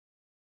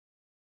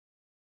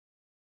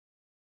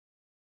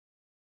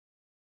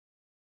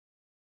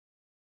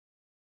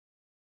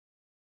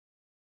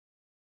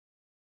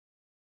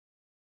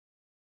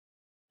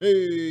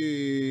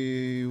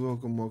Hey,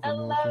 welcome.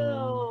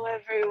 Hello,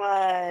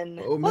 everyone.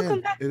 Oh Welcome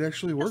man, back it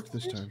actually to worked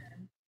this time.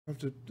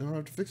 Solution. I don't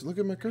have to fix it. Look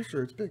at my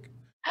cursor; it's big.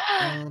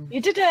 You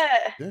did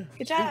it. Yeah, Good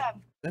sweet,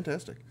 job.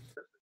 fantastic.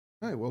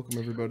 Hi, welcome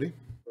everybody.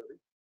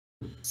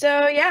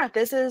 So yeah,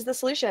 this is the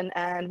solution,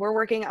 and we're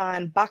working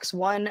on box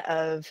 1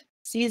 of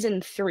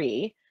season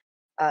 3.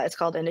 It's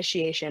called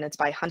Initiation. It's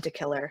by Hunt a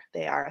Killer.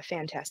 They are a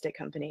fantastic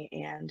company,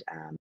 and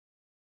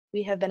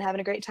we have been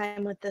having a great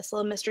time with this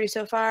little mystery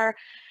so far.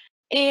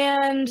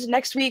 And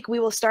next week we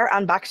will start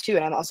on box 2,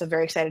 and I'm also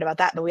very excited about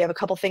that. But we have a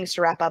couple things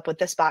to wrap up with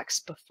this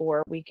box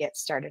before we get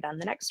started on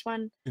the next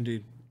one.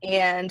 Indeed.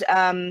 And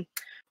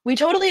we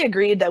totally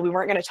agreed that we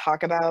weren't going to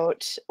talk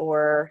about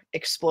or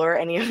explore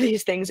any of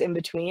these things in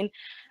between.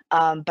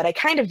 But I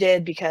kind of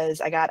did because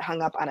I got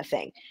hung up on a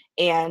thing.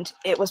 And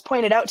it was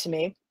pointed out to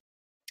me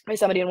by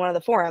somebody in one of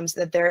the forums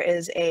that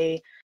there's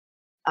a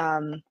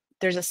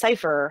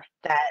cipher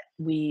that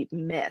we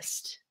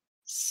missed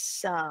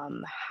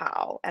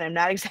somehow. And I'm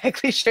not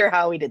exactly sure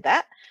how we did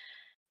that.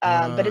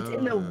 But it's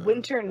in the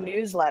winter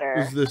newsletter.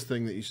 Is this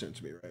thing that you sent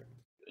to me, right?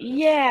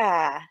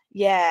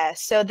 Yeah.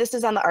 So this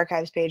is on the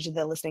archives page of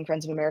the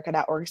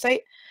listeningfriendsofamerica.org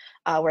site,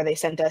 where they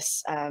sent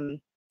us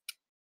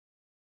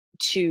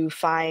to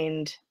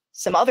find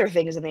some other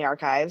things in the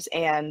archives,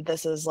 and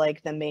this is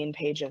like the main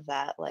page of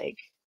that, like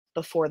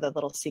before the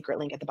little secret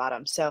link at the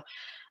bottom. So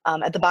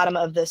at the bottom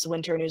of this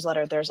winter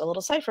newsletter, there's a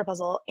little cipher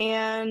puzzle,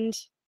 and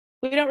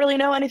we don't really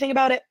know anything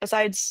about it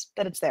besides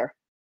that it's there.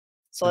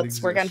 So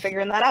let's work on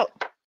figuring that out.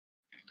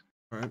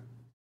 All right.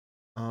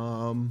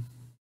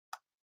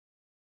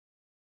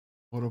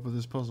 What up with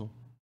this puzzle?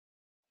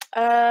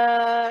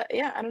 Yeah,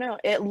 I don't know.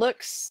 It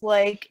looks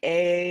like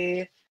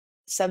a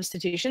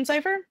substitution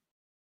cipher,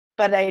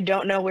 but I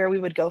don't know where we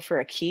would go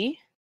for a key.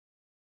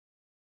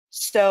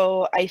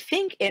 So I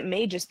think it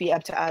may just be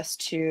up to us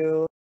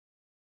to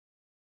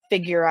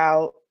figure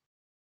out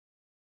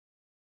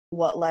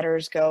what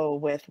letters go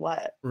with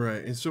what.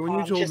 Right. And so when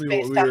you told just me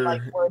based what we on, were,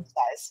 like, word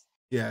size.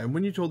 yeah, and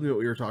when you told me what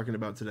we were talking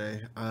about today,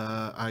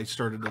 I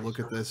started to look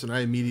at this, and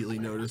I immediately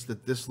noticed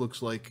that this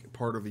looks like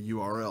part of a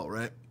URL,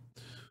 right?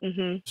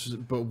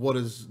 Mm-hmm. But what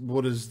is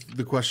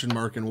the question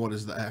mark and what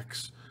is the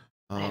X?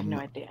 I have no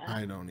idea.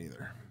 I don't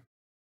either.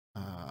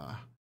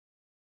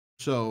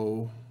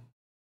 So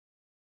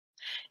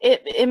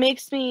it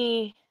makes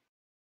me,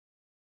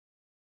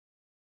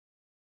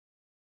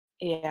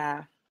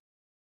 yeah,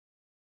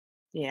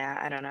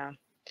 I don't know.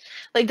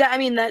 Like that, I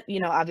mean, that,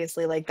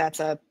 obviously, like, that's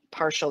a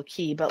partial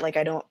key, but like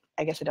I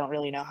guess I don't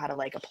really know how to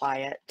like apply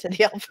it to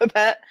the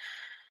alphabet.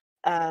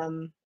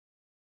 I'm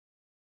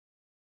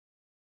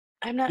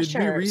not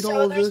sure. Did we read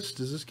all of this?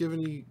 Does this give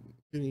any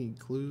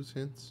clues,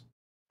 hints?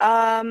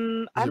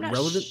 I'm not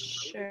relevant?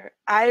 sure.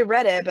 I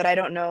read it, but I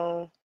don't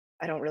know.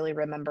 I don't really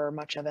remember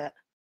much of it.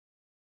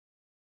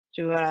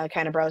 Do we want to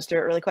kind of browse through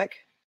it really quick?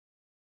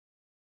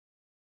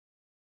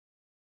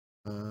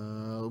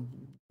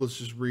 Let's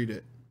just read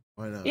it.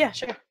 Why not? Yeah,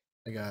 sure.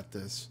 I got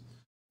this.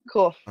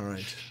 Cool. All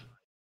right.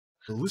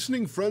 The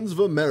Listening Friends of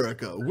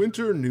America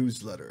Winter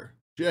Newsletter,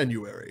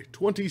 January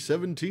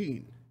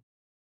 2017.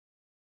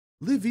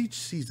 Live each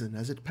season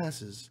as it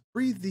passes.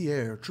 Breathe the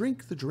air,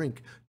 drink the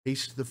drink,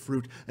 taste the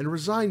fruit, and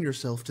resign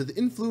yourself to the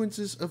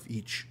influences of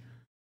each.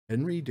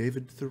 Henry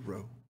David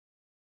Thoreau.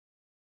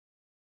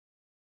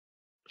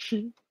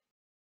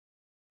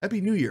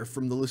 Happy New Year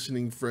from the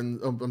Listening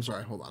Friends. Oh, I'm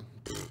sorry, hold on.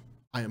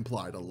 I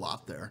implied a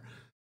lot there.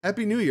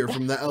 Happy New Year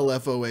from the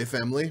LFOA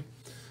family.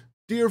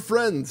 Dear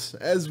friends,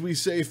 as we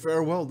say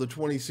farewell to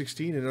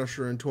 2016 and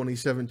usher in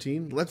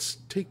 2017, let's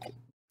take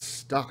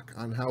stock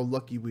on how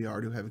lucky we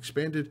are to have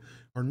expanded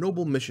our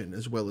noble mission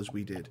as well as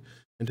we did,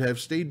 and to have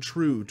stayed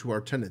true to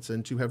our tenets,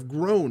 and to have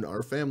grown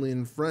our family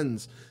and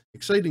friends.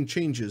 Exciting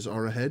changes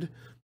are ahead,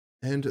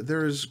 and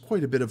there is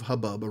quite a bit of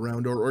hubbub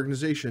around our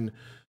organization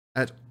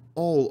at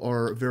all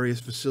our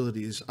various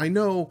facilities. I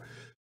know.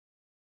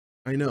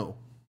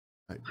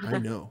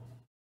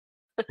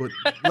 But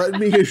let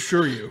me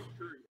assure you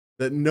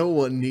that no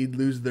one need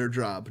lose their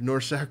job,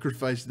 nor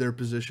sacrifice their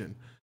position.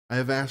 I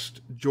have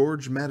asked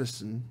George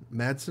Madsen.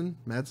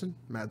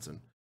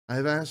 I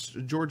have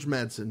asked George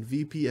Madsen,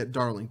 VP at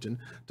Darlington,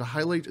 to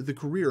highlight the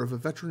career of a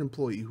veteran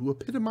employee who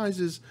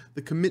epitomizes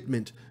the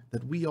commitment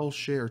that we all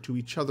share to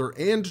each other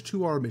and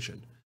to our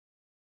mission.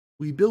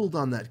 We build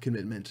on that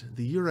commitment.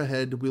 The year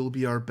ahead will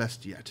be our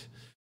best yet.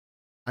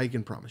 I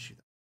can promise you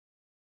that.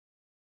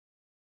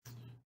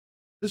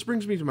 This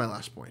brings me to my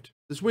last point.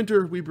 This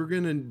winter, we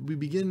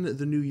begin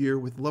the new year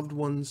with loved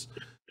ones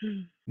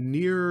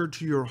near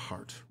to your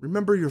heart.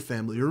 Remember your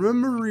family.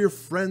 Remember your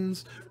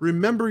friends.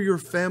 Remember your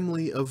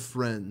family of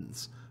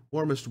friends.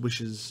 Warmest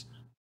wishes,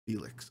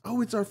 Felix.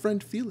 Oh, it's our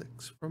friend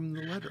Felix from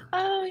the letter.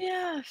 Oh,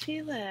 yeah,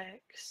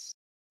 Felix.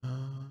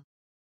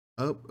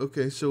 Oh,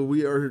 okay. So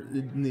we are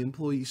in the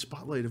employee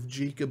spotlight of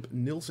Jacob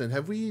Nilsson.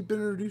 Have we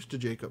been introduced to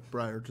Jacob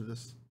prior to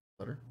this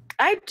letter?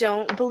 I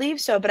don't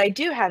believe so, but I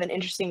do have an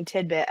interesting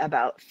tidbit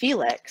about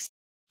Felix.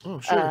 Oh,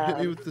 sure. Hit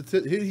me with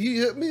the he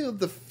hit me with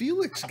the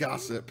Felix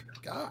gossip.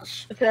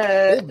 Gosh.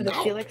 The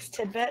Felix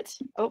tidbit.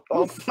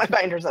 Oh, my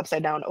binder's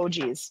upside down. Oh,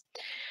 geez.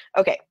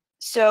 Okay,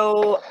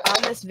 so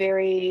on this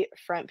very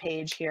front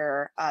page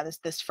here,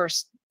 this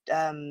first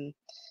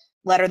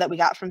letter that we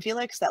got from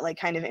Felix that like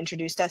kind of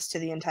introduced us to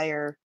the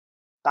entire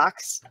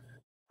box.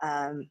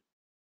 Let's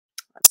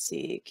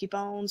see. Keep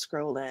on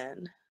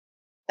scrolling.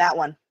 That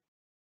one.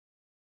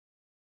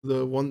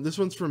 This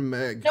one's from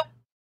Meg.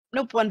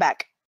 Nope. One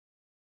back.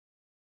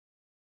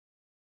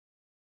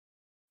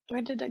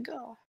 Where did it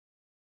go?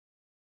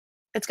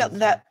 It's got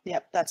that.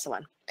 Yep, that's the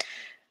one.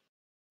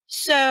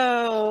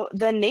 So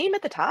the name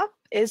at the top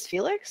is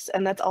Felix,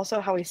 and that's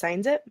also how he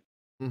signs it.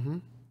 Mm-hmm.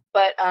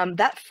 But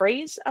that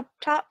phrase up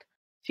top,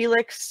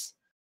 Felix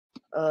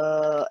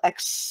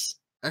ex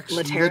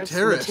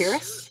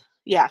literis,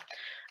 yeah,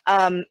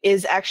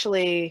 is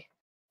actually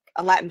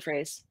a Latin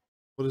phrase.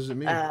 What does it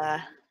mean?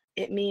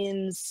 It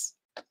means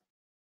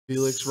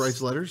Felix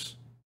writes letters?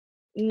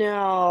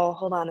 No,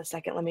 hold on a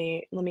second. Let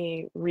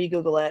me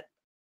re-Google it.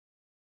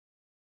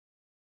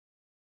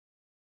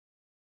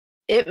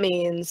 It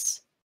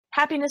means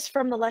happiness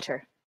from the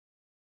letter.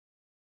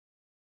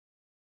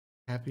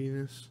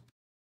 Happiness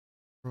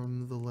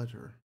from the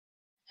letter.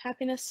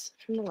 Happiness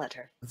from the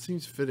letter. That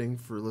seems fitting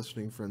for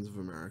listening friends of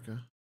America.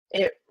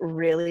 It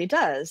really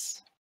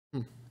does.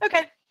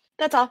 Okay,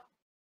 that's all.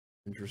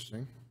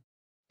 Interesting.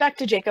 Back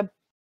to Jacob.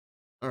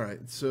 All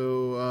right,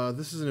 so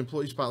this is an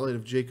employee spotlight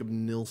of Jacob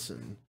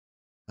Nilsson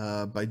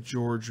by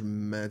George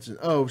Madsen.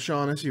 Oh,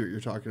 Sean, I see what you're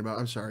talking about.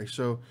 I'm sorry.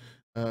 So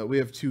we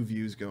have two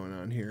views going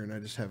on here, and I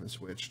just haven't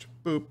switched.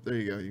 Boop, there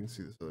you go. You can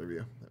see this other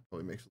view. That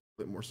probably makes a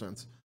bit more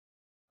sense.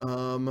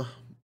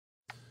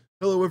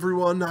 Hello,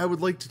 everyone. I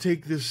would like to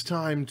take this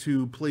time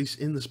to place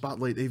in the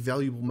spotlight a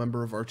valuable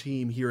member of our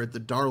team here at the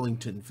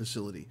Darlington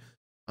facility,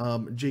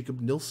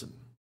 Jacob Nilsson.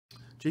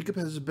 Jacob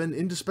has been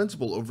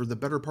indispensable over the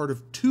better part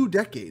of 2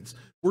 decades.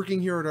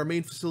 Working here at our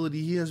main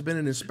facility, he has been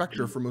an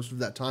inspector for most of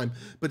that time,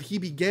 but he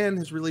began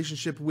his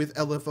relationship with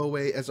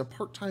LFOA as a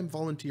part-time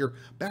volunteer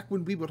back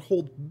when we would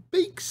hold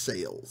bake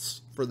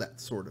sales for that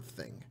sort of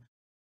thing.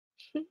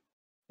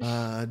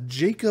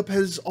 Jacob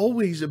has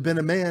always been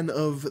a man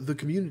of the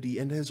community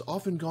and has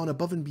often gone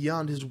above and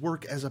beyond his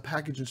work as a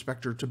package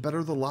inspector to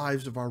better the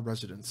lives of our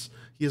residents.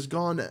 He has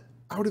gone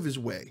out of his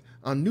way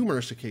on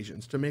numerous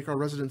occasions to make our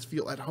residents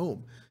feel at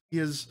home. He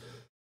has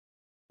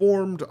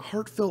formed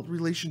heartfelt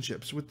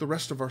relationships with the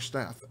rest of our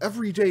staff.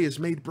 Every day is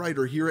made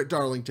brighter here at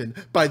Darlington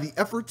by the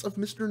efforts of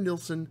Mr.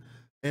 Nilsson,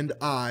 and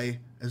I,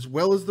 as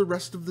well as the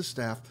rest of the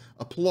staff,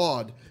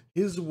 applaud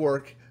his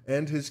work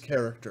and his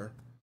character.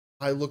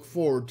 I look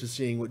forward to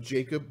seeing what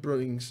Jacob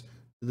brings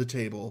to the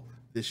table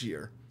this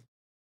year.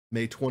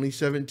 May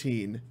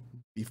 2017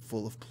 be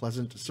full of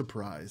pleasant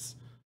surprise.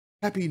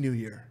 Happy New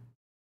Year.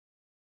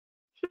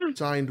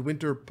 Signed,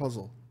 Winter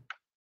Puzzle.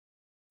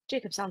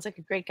 Jacob sounds like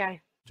a great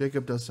guy.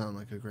 Jacob does sound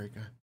like a great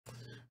guy. And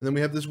then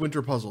we have this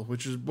Winter Puzzle,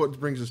 which is what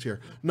brings us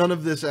here. None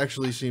of this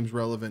actually seems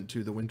relevant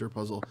to the Winter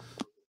Puzzle.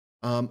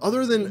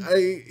 Other than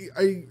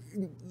I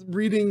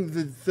reading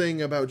the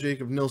thing about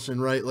Jacob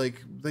Nilsson, right?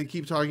 Like, they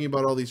keep talking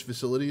about all these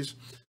facilities.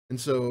 And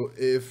so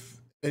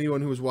if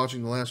anyone who was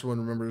watching the last one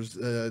remembers,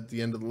 at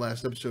the end of the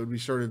last episode, we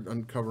started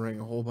uncovering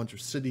a whole bunch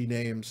of city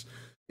names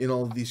in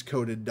all of these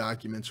coded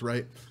documents,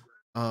 right?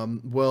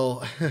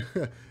 Well,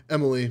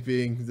 Emily,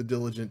 being the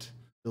diligent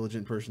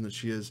person that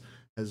she is,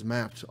 has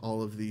mapped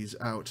all of these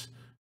out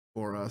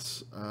for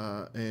us.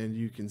 And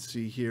you can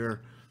see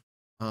here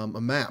a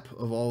map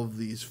of all of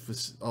these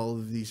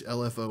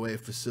LFOA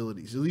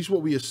facilities, at least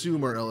what we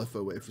assume are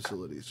LFOA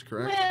facilities,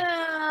 correct?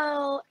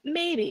 Well,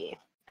 maybe.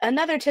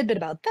 Another tidbit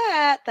about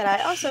that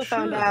I also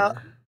found out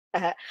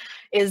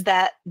is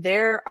that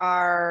there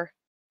are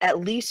at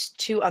least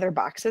 2 other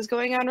boxes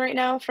going on right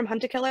now from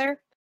Hunt to Killer,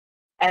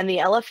 and the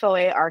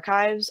LFOA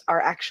archives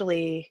are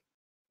actually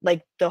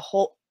like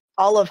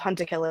all of Hunt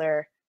to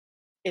Killer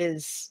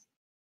is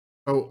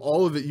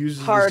all of it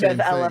uses part the same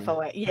of thing.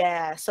 LFOA.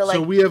 Yeah,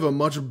 so we have a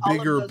much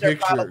bigger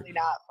picture.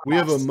 We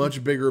have a us.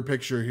 much bigger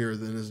picture here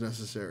than is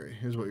necessary,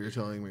 is what you're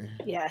telling me.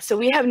 Yeah, so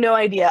we have no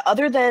idea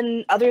other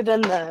than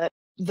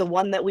the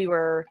one that we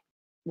were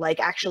like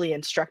actually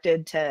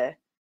instructed to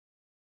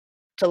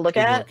look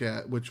at,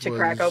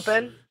 crack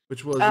open.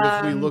 Which was,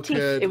 if we look teeth.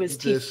 at It was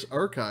this teeth.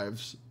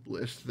 archives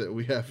list that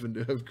we happen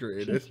to have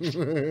created. It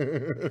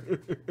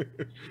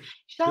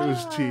Shut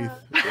was up. teeth.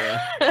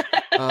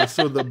 Yeah.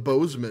 So the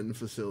Bozeman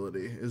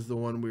facility is the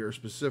one we are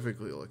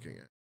specifically looking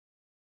at.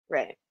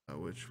 Right.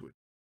 Which would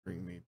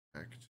bring me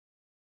back to...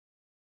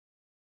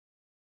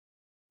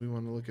 We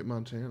want to look at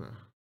Montana.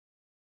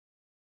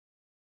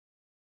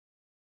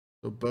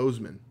 So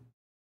Bozeman.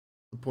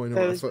 The point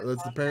of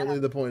that's apparently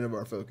the point of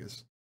our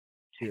focus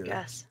here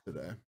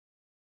today.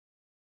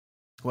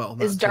 Well,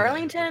 is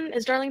Darlington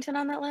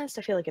on that list?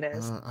 I feel like it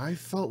is. I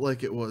felt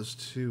like it was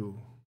too,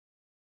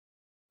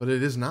 but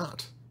it is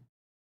not.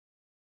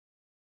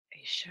 Are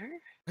you sure?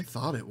 I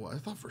thought it was. I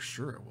thought for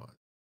sure it was.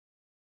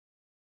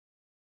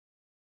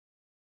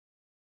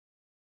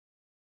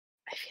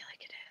 I feel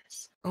like it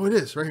is. Oh, it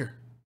is right here.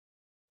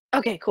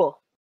 Okay,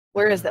 cool.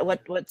 Where is that?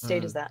 What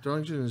state is that?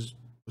 Darlington is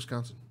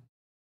Wisconsin.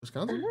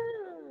 Wisconsin?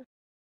 Ah,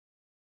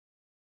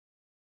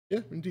 Yeah,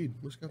 indeed,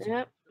 Wisconsin.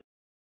 yep.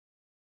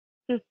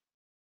 Hmm.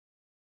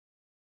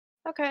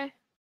 Okay.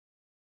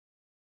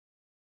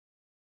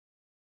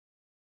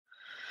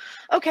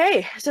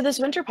 Okay, so this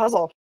winter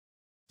puzzle.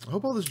 I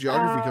hope all this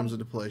geography comes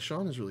into play.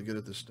 Sean is really good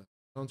at this stuff.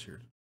 Sean's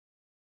here.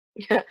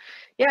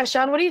 Yeah,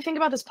 Sean, what do you think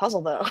about this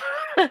puzzle, though?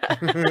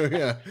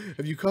 Yeah.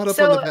 Have you caught up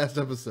on the past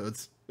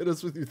episodes? Hit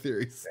us with your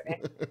theories.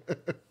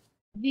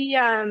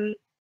 The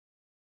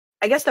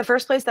I guess the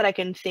first place that I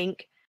can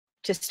think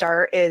to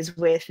start is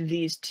with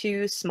these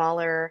two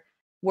smaller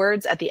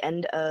words at the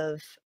end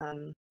of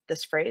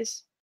this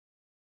phrase.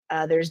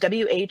 There's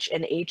WH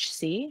and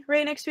HC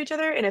right next to each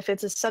other, and if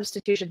it's a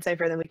substitution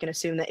cipher, then we can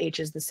assume that H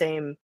is the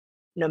same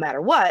no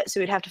matter what. So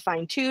we'd have to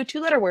find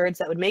two-letter words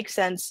that would make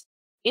sense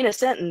in a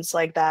sentence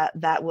like that,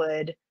 that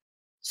would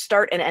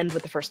start and end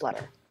with the first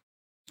letter,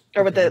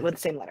 or with the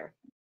same letter.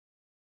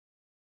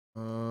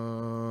 Hold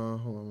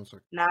on one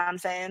second. Know what I'm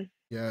saying?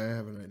 Yeah, I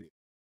have an idea.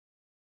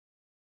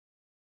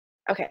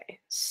 Okay,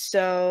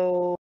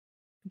 so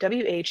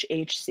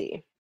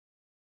WHHC.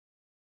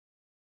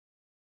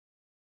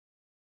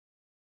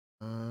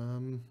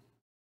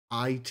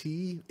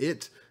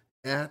 It,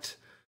 at.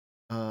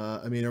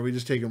 I mean, are we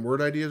just taking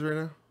word ideas right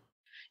now?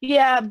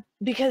 Yeah,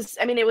 because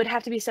I mean, it would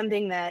have to be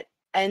something that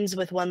ends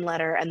with one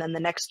letter, and then the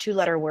next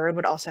two-letter word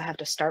would also have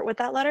to start with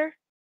that letter,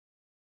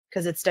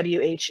 because it's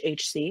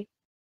WHHC.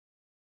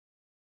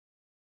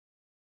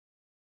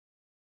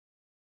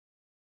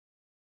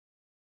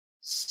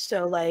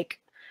 So, like,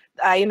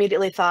 I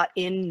immediately thought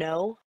in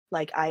no,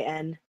 like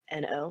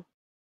INNO.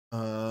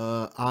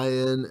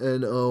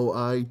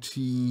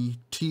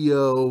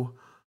 INNOITTO.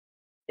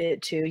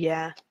 It too,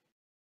 yeah.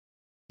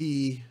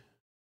 We.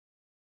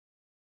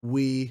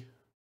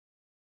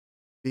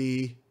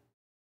 The.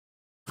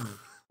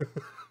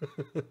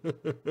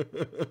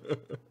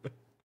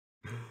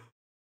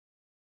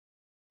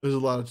 There's a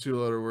lot of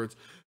two-letter words.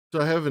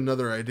 So I have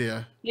another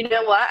idea. You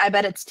know what? I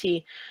bet it's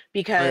T,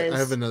 because... I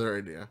have another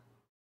idea.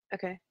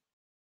 Okay.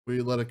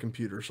 We let a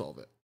computer solve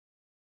it.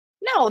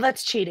 No,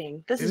 that's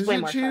cheating. This is way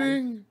more cheating?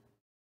 fun.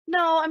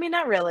 No, I mean,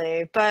 not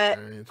really, but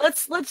Right.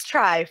 let's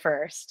try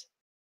first.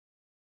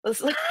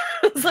 Let's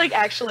like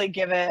actually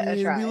give it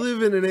a try. We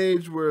live in an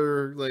age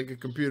where like a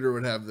computer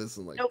would have this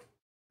in like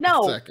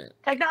no, a second.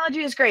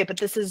 Technology is great, but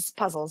this is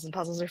puzzles, and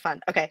puzzles are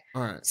fun. Okay.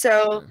 All right.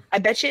 So okay. I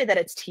bet you that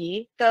it's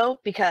T though,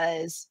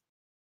 because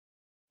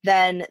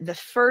then the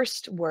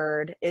first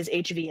word is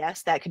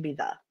HVS. That could be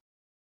the.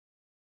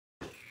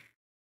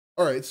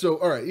 All right. So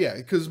all right, yeah,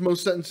 because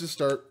most sentences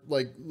start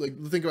like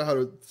think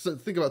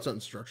about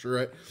sentence structure,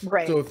 right?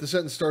 Right. So if the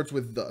sentence starts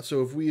with the,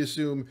 so if we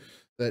assume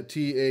that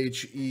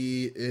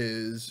THE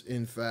is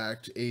in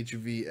fact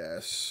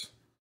HVS,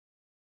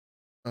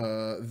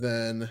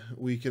 then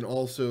we can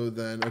also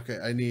okay,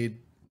 I need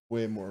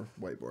way more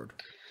whiteboard.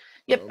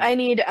 Yep, I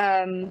need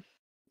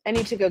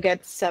to go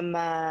get some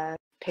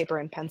paper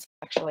and pencil.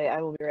 Actually,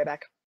 I will be right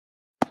back.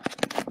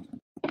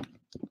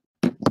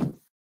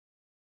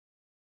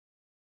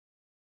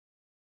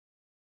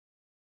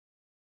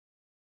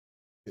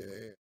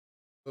 Okay.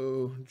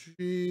 O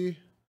G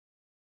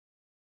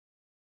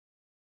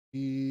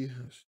E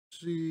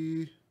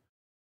C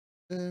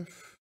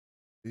F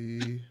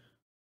B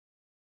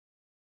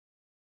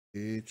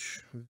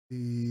H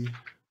V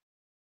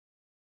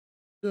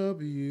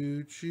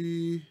W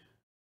G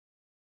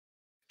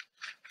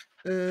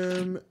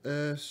M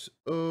S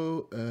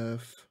O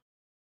F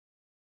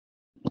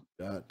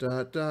dot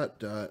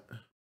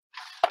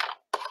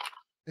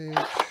H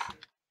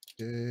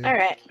K. All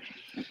right.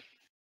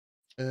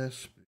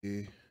 S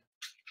B.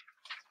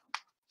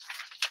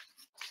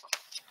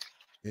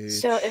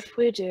 So if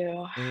we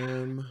do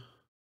M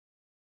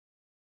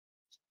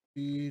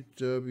E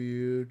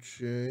W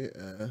J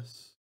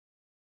S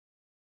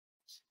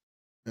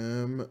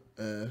M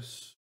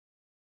S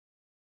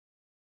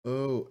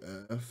O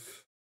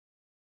F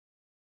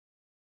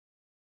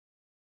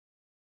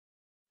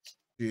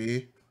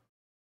G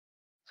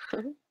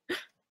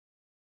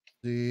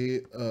Z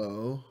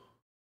O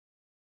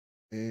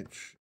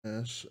H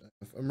S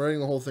F. I'm writing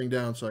the whole thing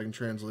down so I can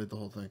translate the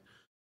whole thing.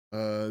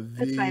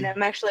 That's fine.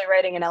 I'm actually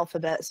writing an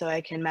alphabet so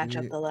I can match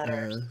up the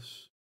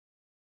letters.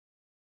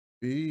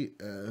 B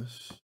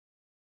S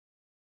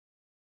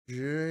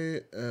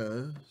J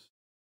S.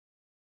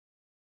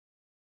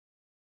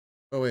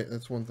 Oh wait,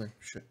 that's one thing.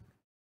 Shit.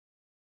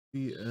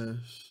 B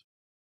S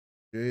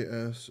J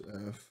S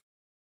F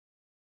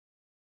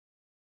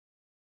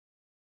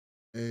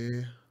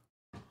A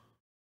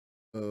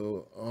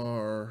O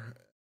R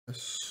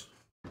S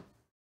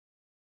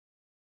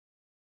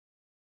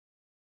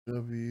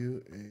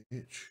W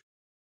H.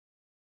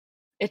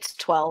 It's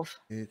 12.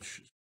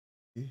 H.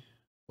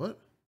 What?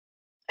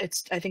 I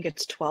think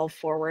it's 12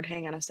 forward.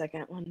 Hang on a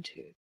second. 1, 2,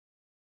 3,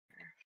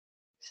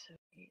 4,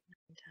 8, 9,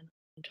 10,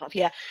 12.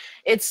 Yeah,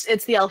 it's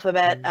the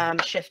alphabet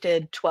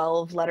shifted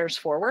 12 letters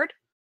forward.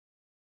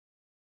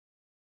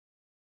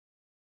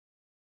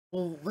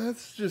 Well,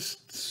 that's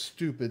just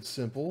stupid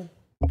simple.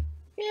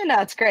 Yeah,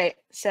 no, it's great.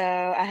 So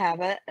I have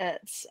it.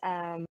 It's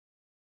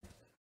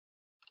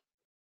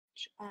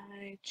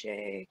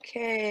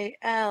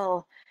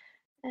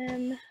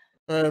IJKLN.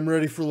 I'm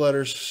ready for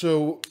letters.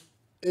 So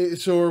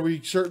are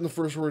we certain the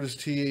first word is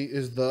T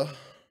is the?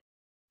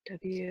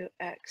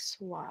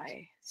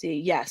 WXYZ.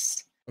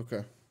 Yes.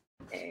 Okay.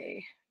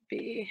 A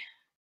B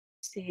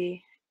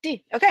C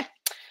D. Okay.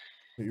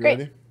 Are you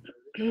Great.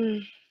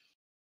 ready?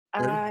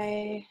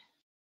 I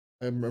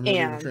I'm ready to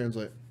am.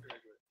 translate.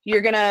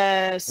 You're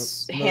gonna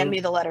No. hand me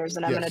the letters,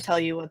 and I'm gonna Yes. tell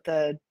you what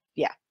the.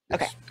 Yeah.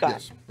 Okay. Yes. Go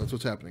Yes. That's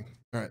what's happening.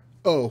 All right.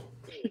 O.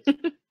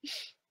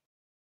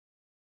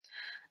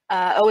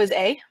 O is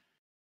A.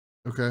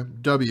 Okay.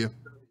 W.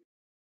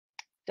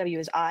 W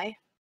is I.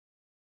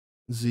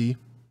 Z.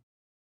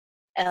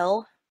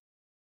 L.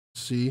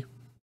 C.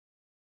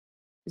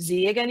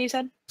 Z again. You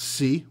said.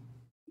 C.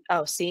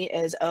 Oh, C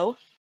is O.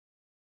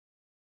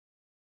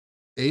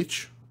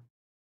 H.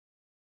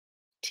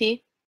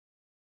 T.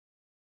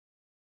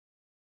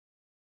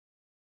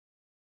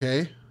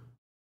 K.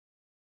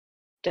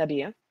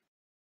 W.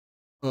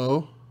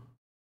 O.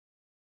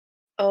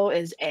 O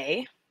is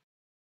A.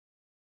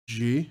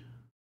 G.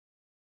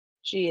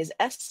 G is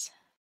S.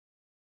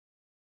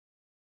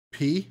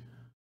 P.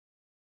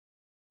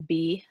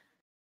 B.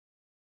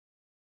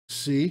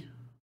 C.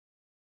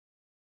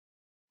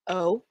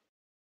 O.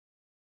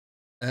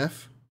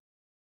 F.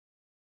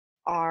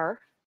 R.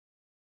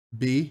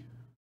 B.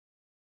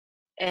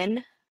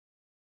 N.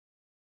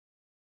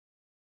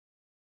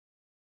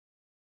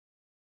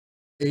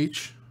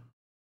 H.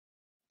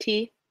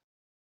 T.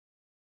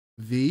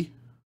 V.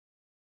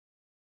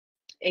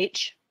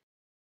 H.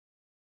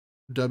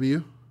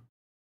 W.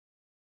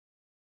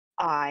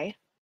 I.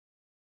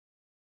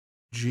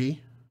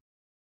 G.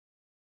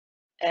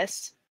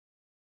 S.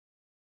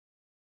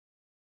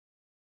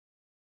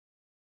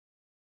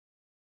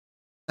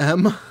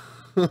 M.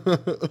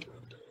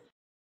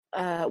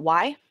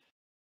 Y.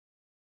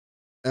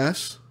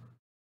 S.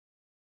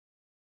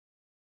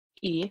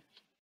 E.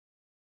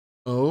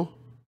 O.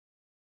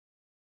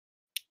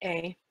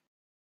 A.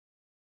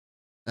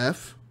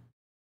 F.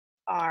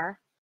 R.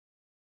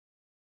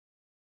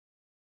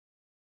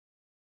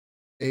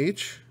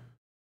 H.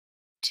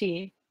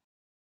 T.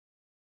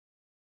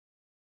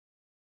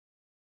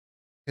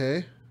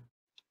 K.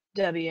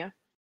 W.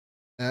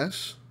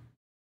 S.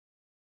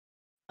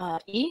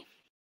 E.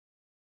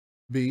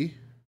 B.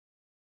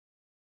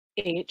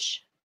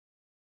 H.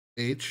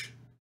 H.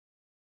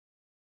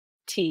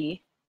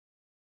 T.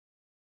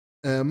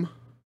 M.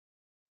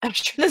 I'm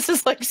sure this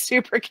is like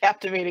super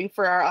captivating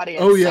for our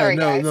audience. Oh yeah, Sorry,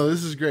 no, guys. no,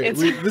 this is great.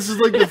 It's- This is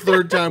like the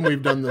third time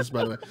we've done this,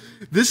 by the way.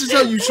 This is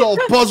how you solve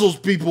puzzles,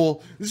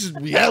 people. This is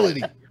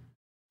reality.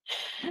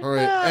 All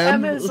right,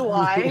 M is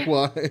Y.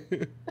 Y.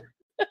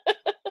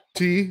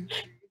 T.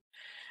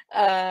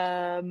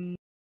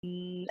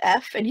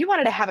 F. And you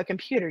wanted to have a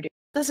computer, dude.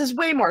 This is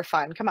way more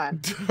fun. Come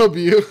on.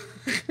 W.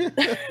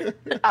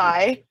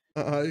 I.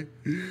 I.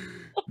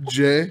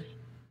 J.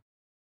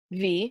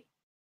 V.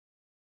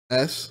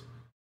 S.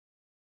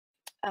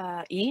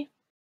 E.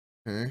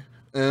 Okay.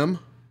 M.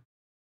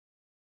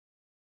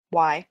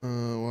 Y.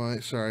 Y.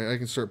 Sorry, I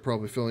can start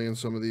probably filling in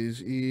some of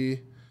these. E.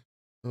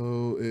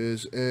 O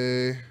is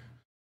A.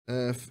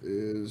 F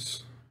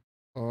is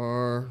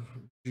R.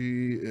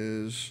 G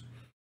is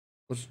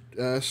what's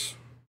S.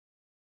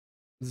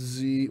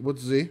 Z.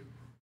 What's Z?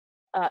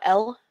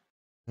 L.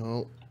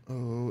 L.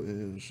 O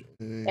is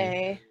A.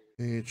 A.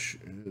 H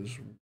is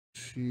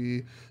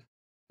T.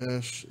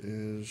 S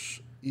is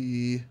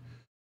E.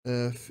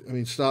 F. I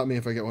mean, stop me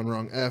if I get one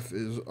wrong. F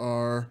is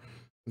R.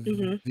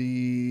 Mm-hmm.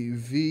 The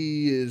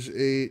V is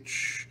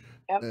H.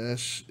 Yep.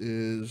 S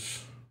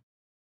is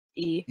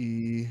E.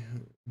 E.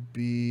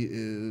 B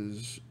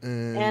is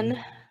N.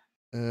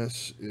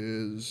 S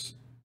is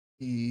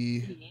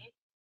E. E.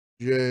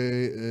 J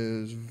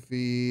is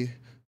V.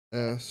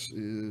 S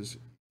is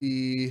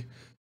E.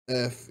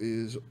 F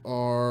is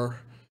R.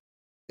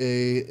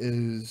 A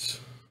is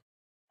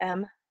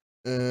M.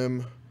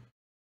 M.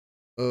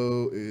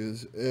 O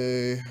is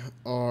A.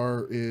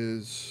 R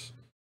is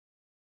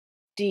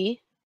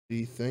D.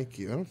 D. Thank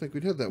you. I don't think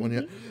we'd had that one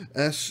yet. Mhm.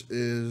 S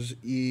is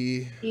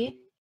E. E.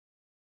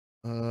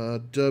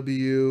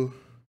 W.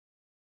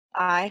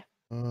 I.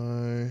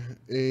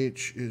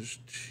 H is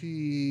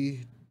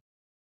T.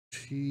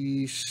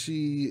 T.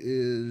 C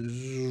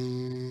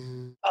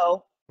is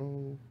O.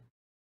 O.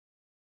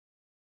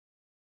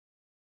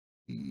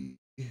 E.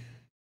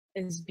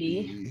 Is B.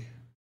 E.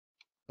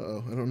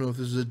 Oh, I don't know if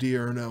this is a D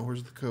or an O.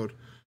 Where's the code?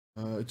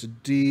 It's a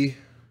D.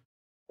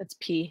 That's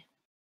P.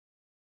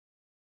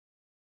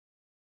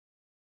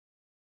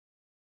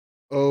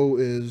 O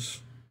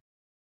is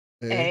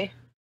A.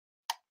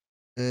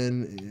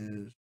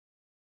 N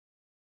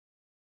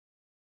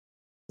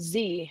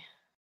Z.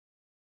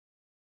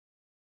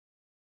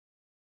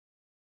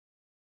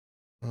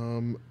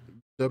 is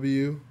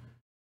W.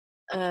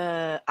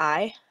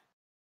 I.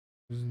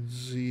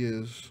 Z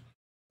is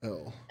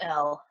L.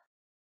 L.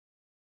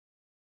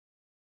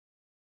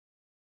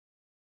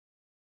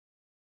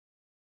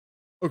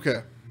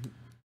 Okay.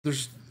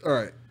 There's all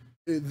right.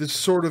 This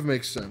sort of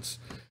makes sense.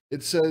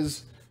 It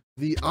says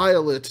the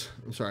islet.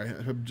 I'm sorry,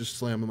 I just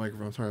slammed the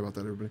microphone. Sorry about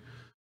that, everybody.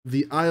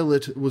 The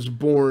islet was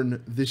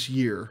born this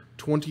year.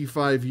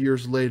 25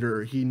 years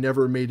later, he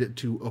never made it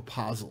to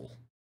Apostle.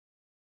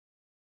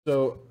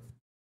 So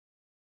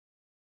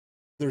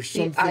there's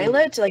something. The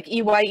islet, like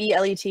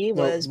Eyelet,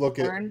 was look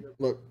born.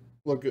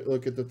 Look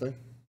at the thing.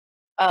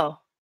 Oh.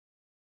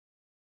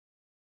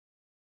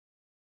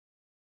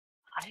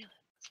 Islet.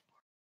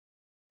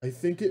 I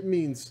think it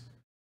means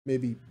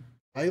maybe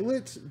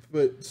pilot,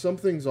 but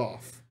something's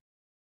off.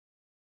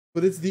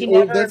 But it's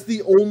that's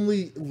the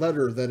only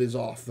letter that is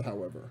off,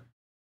 however.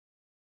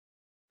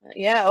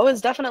 Yeah, O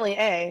is definitely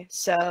A.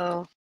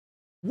 So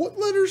what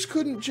letters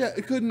couldn't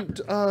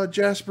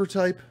Jasper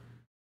type?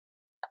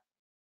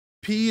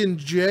 P and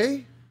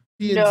J?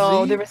 P and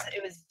no, Z? it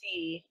was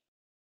D.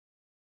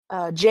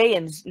 J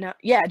and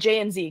J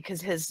and Z,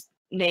 because his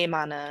name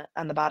on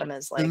the bottom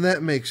is like. Then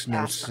that makes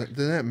no sense.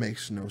 Then that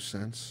makes no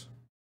sense.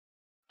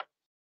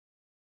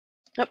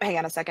 Oh, hang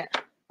on a second.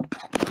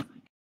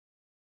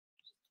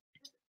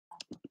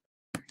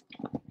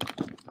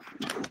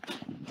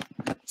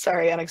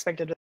 Sorry,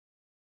 unexpected.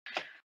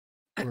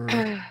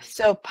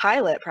 So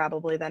pilot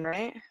probably then,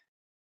 right?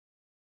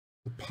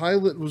 The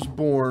pilot was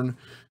born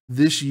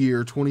this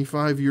year.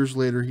 25 years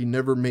later, he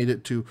never made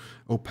it to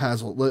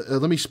Opazil.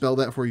 Let me spell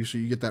that for you so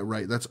you get that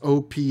right. That's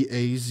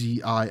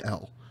Opazil. I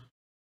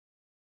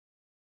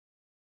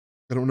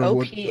don't know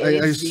what.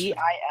 I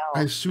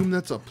assume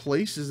that's a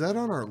place. Is that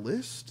on our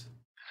list?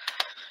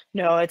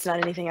 No, it's not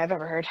anything I've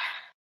ever heard.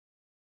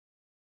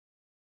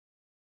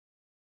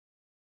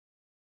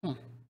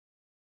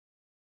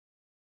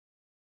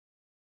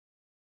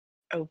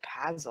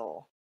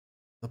 Opazil.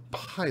 The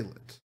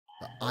pilot.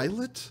 The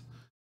islet?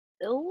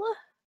 Ill?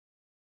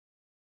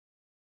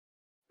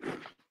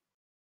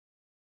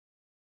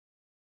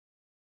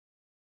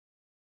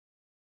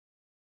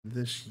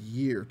 This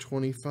year,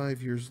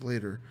 25 years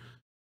later.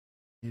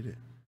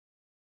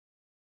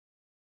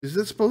 Is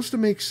that supposed to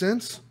make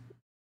sense?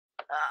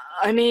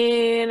 I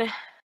mean,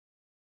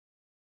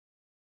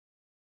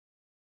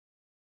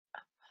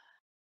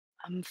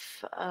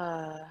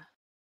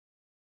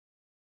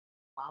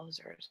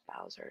 Bowsers.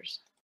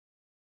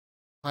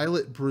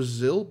 Pilot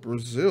Brazil?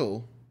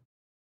 Pilot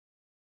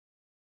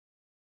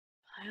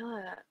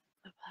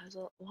a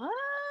puzzle. What?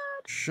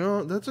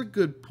 Sean, that's a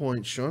good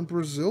point, Sean.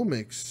 Brazil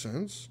makes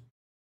sense.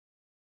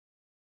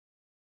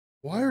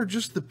 Why are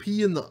just the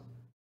P and the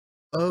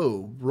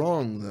O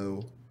wrong,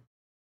 though?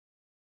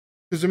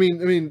 Because, I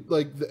mean,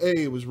 like, the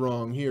A was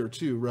wrong here,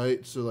 too,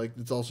 right? So, like,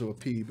 it's also a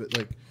P, but,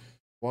 like,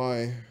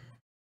 why?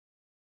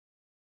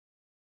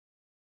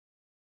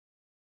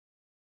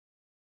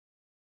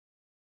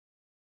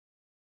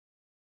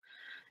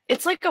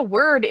 It's like a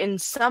word in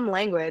some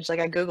language. Like,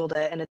 I Googled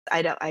it, and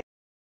I don't know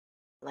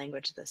what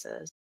language this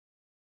is.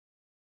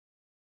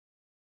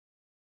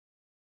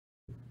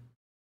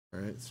 All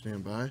right,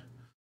 stand by.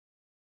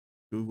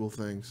 Google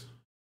things.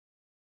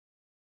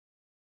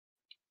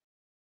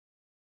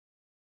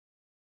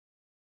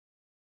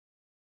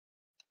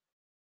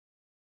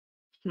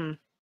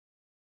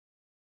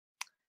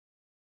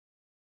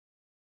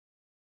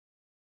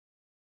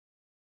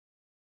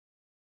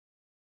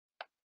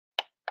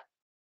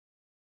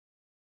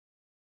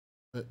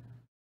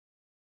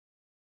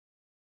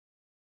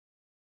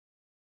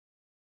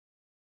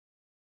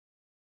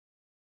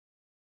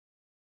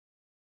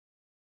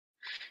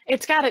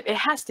 It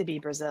has to be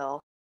Brazil.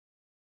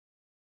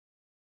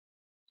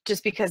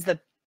 Just because the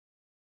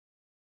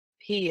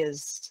P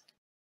is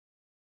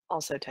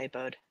also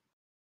typoed.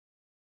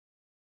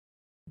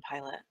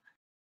 Pilot.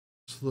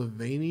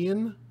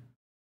 Slovenian?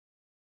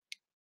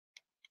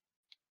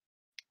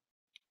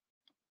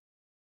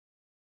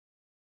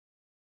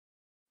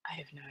 I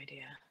have no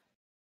idea.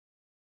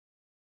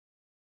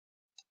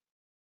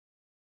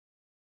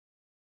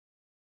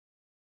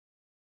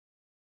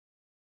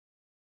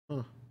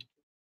 Huh.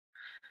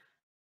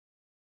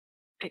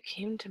 It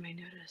came to my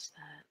notice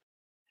that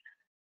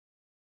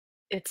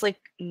it's like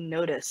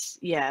notice.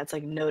 Yeah, it's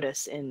like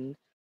notice in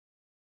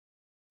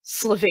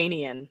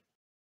Slovenian.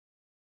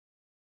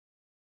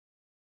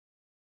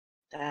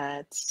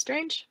 That's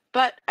strange,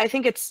 but I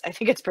think it's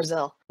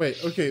Brazil. Wait.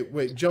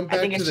 Jump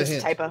back to the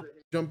hint. Typo.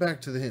 Jump back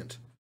to the hint.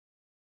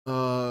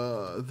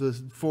 The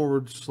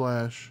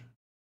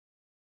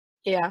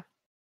 / Yeah.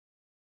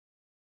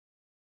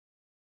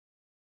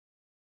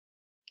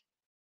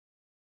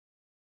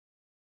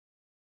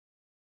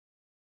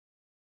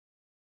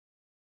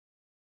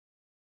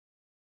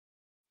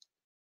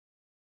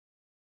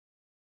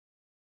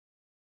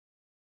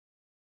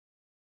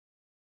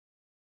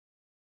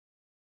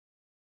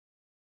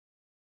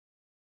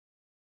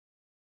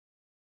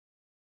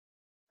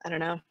 I don't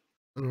know.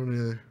 I don't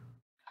either.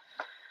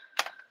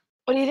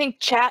 What do you think,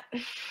 chat?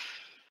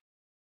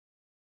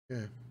 Yeah,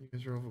 you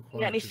guys are awful quiet. You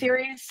got any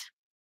theories?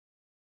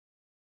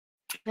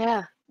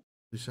 Yeah.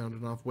 You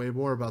sounded off way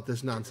more about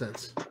this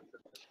nonsense.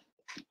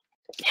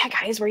 Yeah,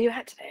 guys, where you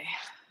at today?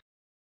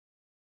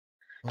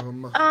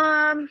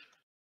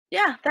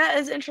 Yeah, that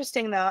is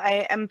interesting though.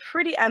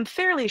 I'm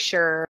fairly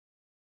sure.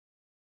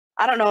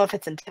 I don't know if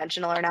it's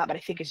intentional or not, but I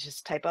think it's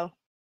just a typo.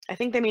 I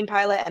think they mean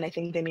pilot, and I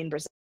think they mean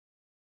Brazil.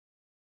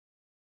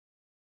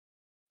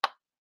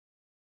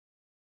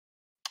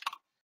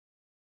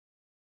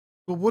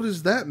 But what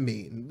does that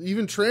mean?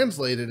 Even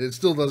translated, it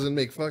still doesn't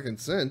make fucking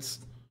sense.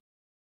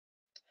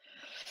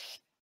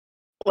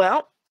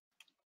 Well,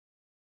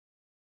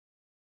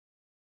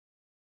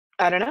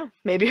 I don't know.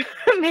 Maybe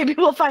maybe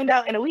we'll find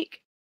out in a week.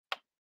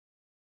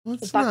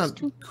 That's Box not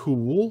 2.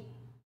 cool.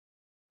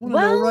 I want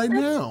to know Well, right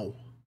that's now.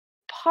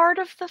 part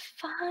of the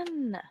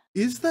fun.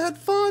 Is that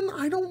fun?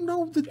 I don't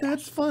know that Yes.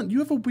 that's fun. You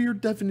have a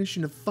weird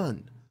definition of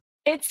fun.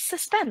 It's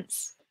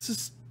suspense. It's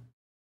just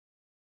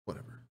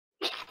whatever.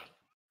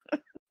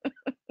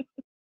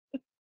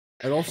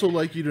 I'd also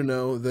like you to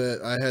know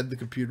that I had the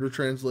computer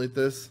translate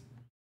this.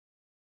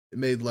 It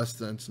made less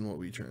sense than what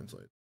we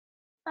translate.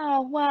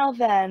 Oh, well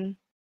then.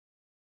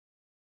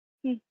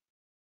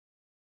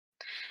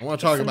 I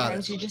want to talk about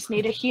Sometimes it. you just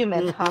need a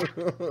human, huh?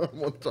 I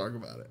want to talk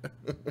about it.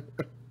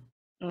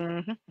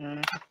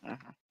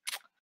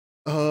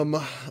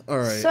 All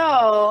right.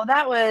 So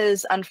that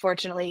was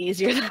unfortunately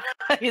easier than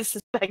I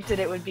suspected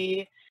it would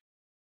be.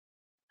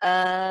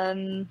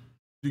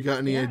 You got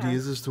any yeah.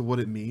 ideas as to what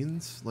it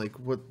means? Like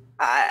what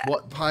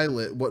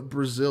pilot, what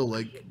Brazil,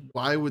 like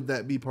why would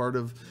that be part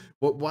of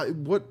all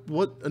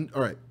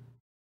right.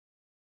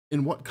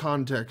 In what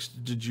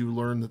context did you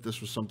learn that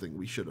this was something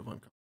we should have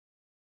uncovered?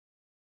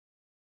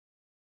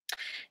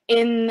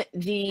 In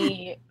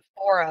the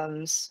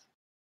forums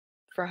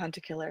for Hunt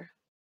a Killer.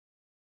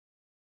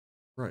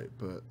 Right,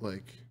 but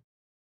like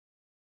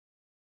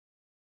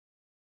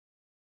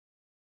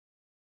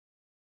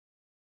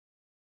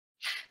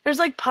there's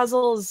like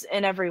puzzles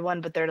in every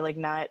one, but they're like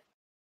not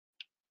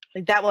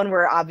like that one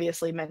we're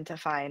obviously meant to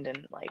find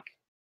and like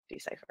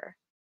decipher.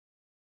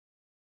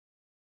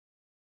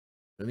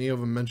 any of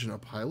them mention a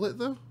pilot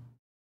though?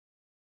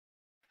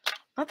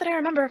 Not that I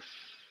remember.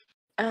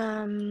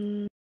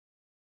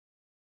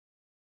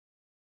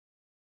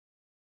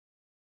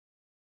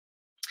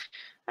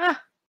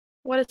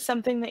 What is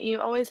something that you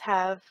always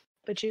have,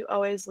 but you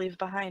always leave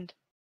behind?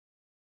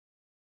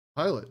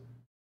 Pilot.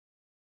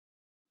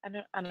 I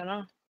don't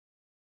know.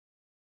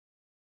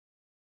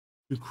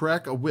 To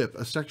crack a whip,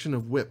 a section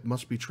of whip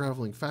must be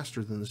traveling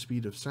faster than the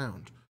speed of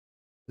sound.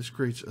 This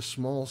creates a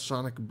small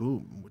sonic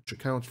boom, which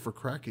accounts for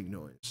cracking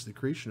noise. The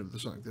creation of the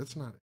sonic. That's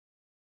not it.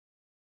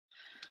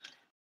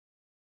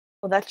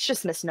 Well, that's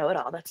just Miss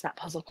Know-It-All. That's not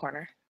Puzzle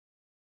Corner.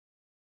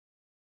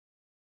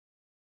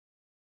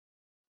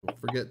 Don't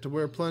forget to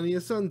wear plenty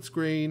of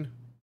sunscreen.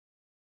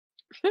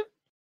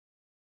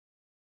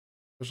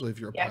 Especially if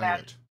you're a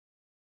pilot.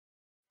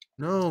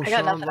 No,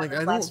 Sean, like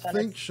I don't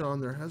think, Sean,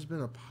 there has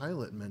been a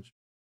pilot mentioned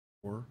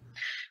before.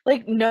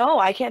 Like, no,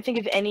 I can't think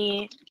of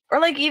any,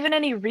 or like even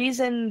any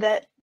reason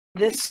that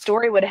this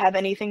story would have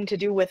anything to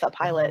do with a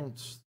pilot.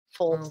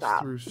 Full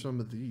stop. Through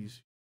some of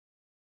these.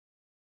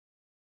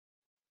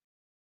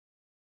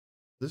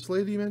 This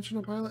lady mentioned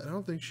a pilot? I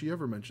don't think she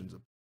ever mentions a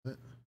pilot.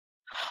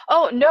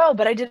 Oh, no,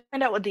 but I did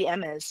find out what the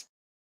M is.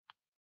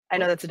 I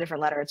know that's a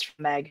different letter. It's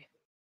from Meg.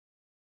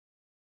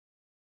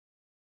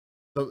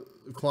 So,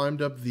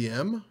 climbed up the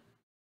M?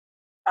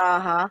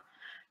 Uh-huh.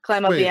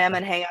 Climb up the M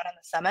and hang out on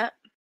the summit.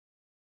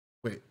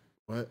 Wait,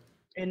 what?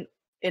 In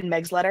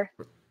Meg's letter?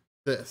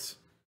 This.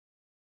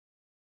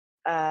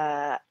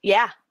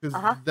 Yeah.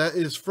 That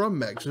is from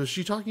Meg. So is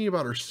she talking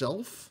about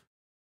herself?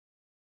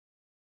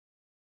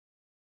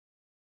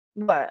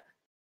 What?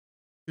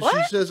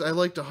 She says, I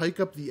like to hike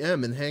up the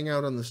M and hang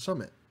out on the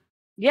summit.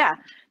 Yeah.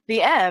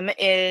 The M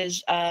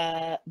is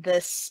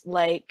this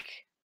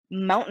like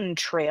mountain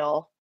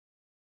trail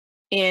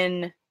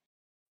in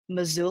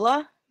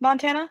Missoula,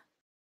 Montana.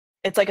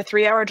 It's like a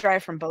 3-hour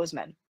drive from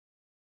Bozeman.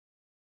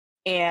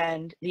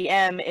 And the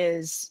M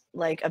is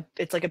like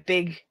it's like a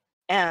big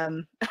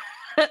M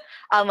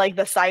on like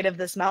the side of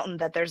this mountain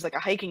that there's like a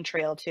hiking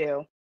trail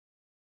to.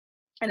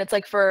 And it's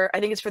like I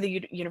think it's for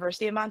the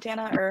University of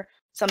Montana or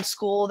some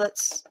school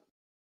that's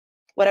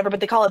whatever, but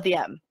they call it the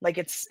M. Like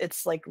it's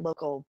like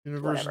local.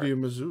 University of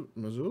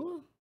Missoula?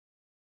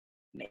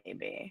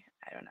 Maybe.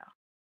 I don't know.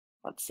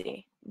 Let's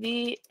see.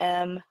 The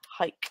M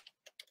hike.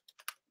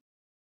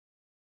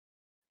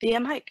 The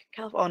M hike.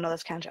 California. Oh no,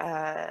 that's kind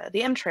of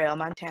the M Trail,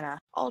 Montana.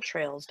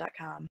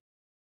 Alltrails.com.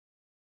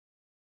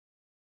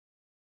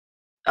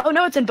 Oh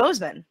no, it's in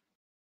Bozeman.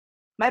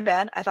 My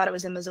bad. I thought it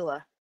was in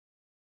Missoula.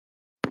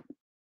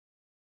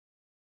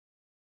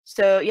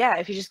 So yeah,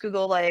 if you just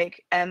Google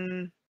like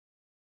M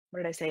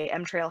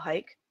Trail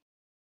hike.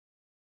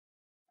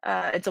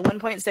 It's a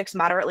 1.6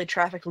 moderately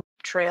trafficked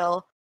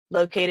trail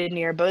located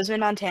near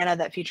Bozeman, Montana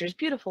that features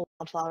beautiful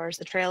wildflowers.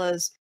 The trail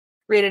is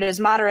rated as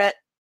moderate.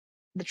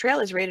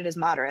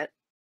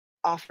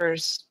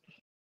 Offers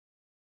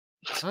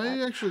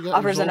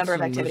a number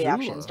of activity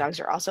options. Dogs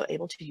are also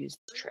able to use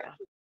the trail.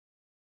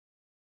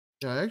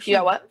 Yeah, you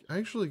got what? I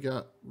actually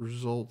got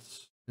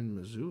results in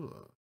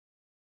Missoula.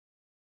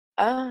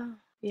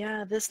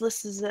 Yeah, this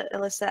list is it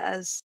lists it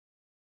as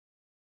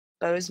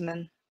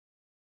Bozeman.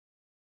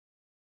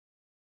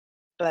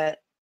 But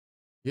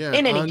Yeah,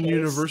 in any on case,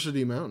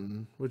 University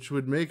Mountain, which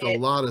would make a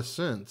lot of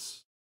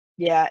sense.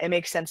 Yeah, it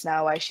makes sense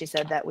now why she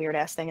said that weird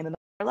ass thing in the middle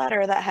of her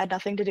letter that had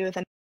nothing to do with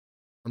it.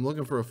 I'm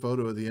looking for a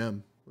photo of the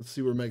M. Let's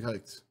see where Meg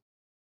hiked.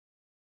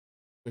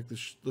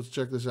 Let's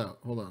check this out.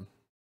 Hold on.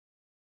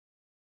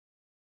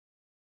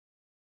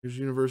 Here's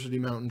University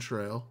Mountain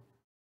Trail.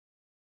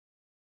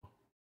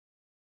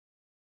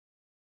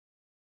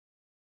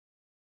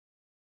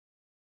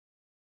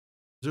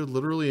 Is there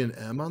literally an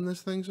M on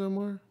this thing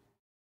somewhere?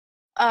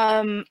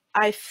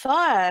 I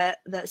thought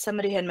that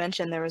somebody had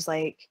mentioned there was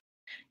like,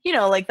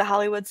 like the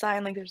Hollywood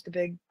sign, like there's the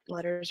big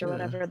letters or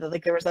whatever.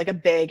 Like there was like a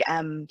big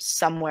M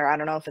somewhere. I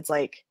don't know if it's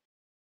like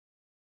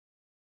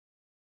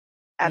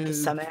at the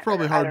summit. It's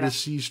probably hard to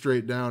see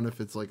straight down if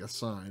it's like a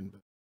sign.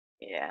 But...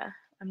 Yeah,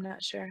 I'm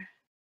not sure.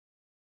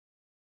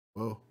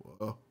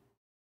 Whoa.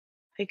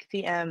 Pick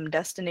the M,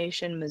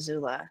 destination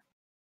Missoula.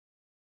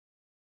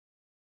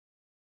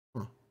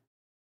 Huh.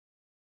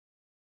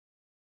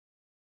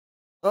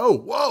 Oh,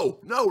 whoa!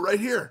 No, right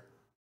here.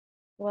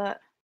 What?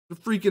 The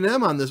freaking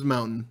M on this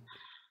mountain.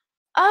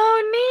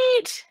 Oh,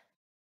 neat!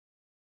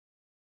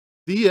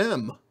 The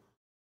M.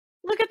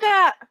 Look at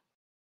that.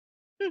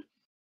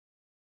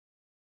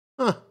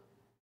 Huh.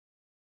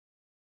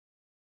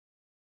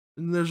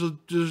 And there's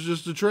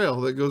just a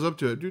trail that goes up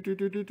to it.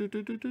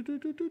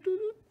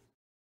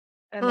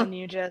 And then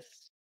you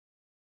just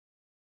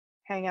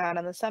hang out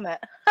on the summit.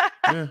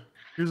 Yeah.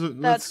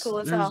 That's cool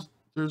as hell.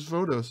 There's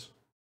photos.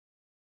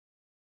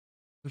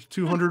 There's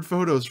 200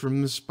 photos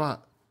from this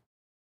spot.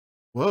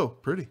 Whoa,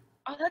 pretty.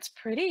 Oh, that's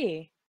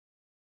pretty.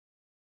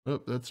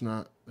 Oh, that's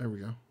not. There we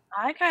go.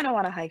 I kind of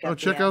want to hike up. Oh,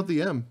 check out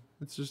the M.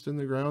 It's just in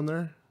the ground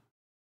there.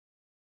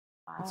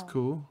 Wow. That's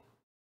cool.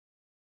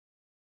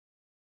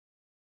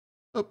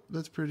 Oh,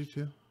 that's pretty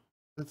too.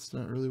 That's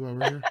not really why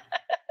we're here.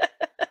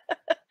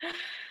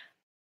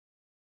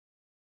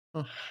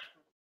 Huh.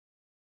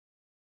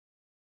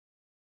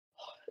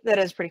 That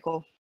is pretty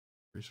cool.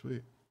 Pretty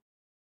sweet.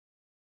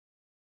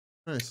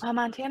 Nice.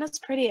 Montana's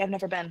pretty. I've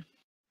never been.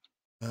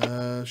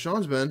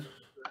 Sean's been.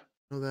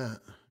 Know that.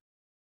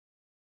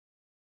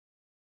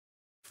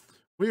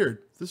 Weird.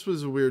 This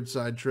was a weird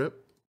side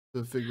trip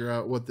to figure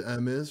out what the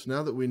M is.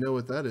 Now that we know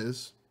what that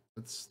is,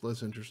 that's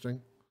less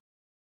interesting.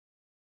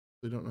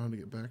 We don't know how to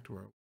get back to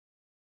where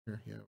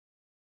here. Yeah.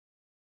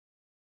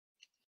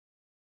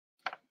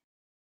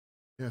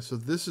 Yeah, so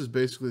this is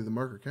basically the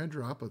marker. Can I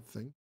drop a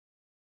thing?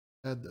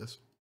 Add this.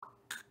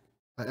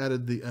 I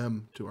added the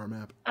M to our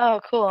map. Oh,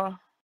 cool.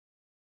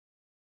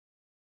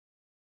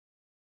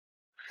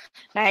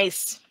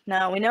 Nice.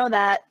 No, we know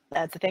that.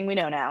 That's the thing we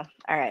know now.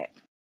 All right.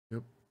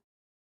 Yep.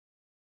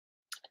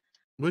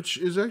 Which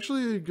is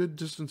actually a good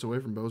distance away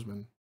from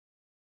Bozeman.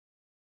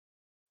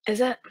 Is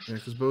it? Yeah,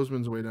 because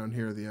Bozeman's way down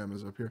here. The M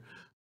is up here.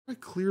 I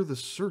clear the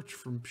search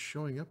from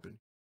showing up in.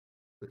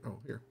 Oh,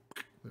 here.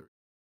 There.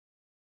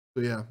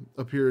 So yeah,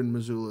 up here in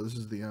Missoula, this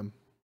is the M.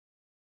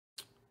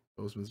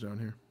 Bozeman's down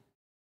here.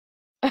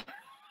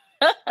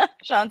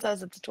 Sean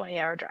says it's a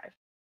 20-hour drive.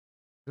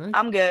 Can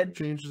I'm good.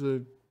 Change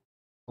the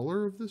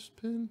color of this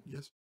pin?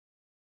 Yes.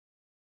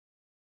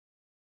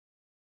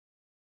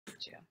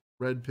 Yeah.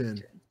 Red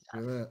pin.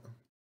 Look at that.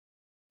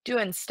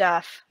 Doing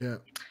stuff. Yeah.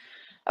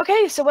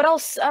 Okay, so what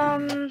else?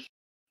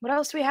 What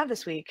else do we have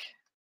this week?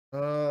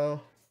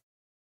 Oh,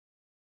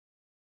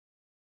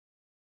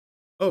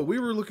 we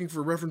were looking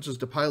for references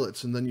to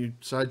pilots, and then you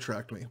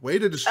sidetracked me. Way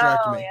to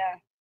distract me. Oh yeah.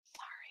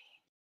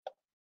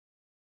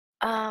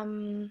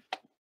 Sorry.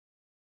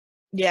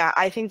 Yeah,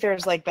 I think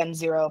there's like been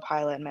 0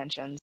 pilot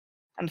mentions.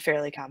 I'm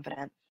fairly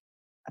confident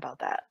about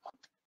that.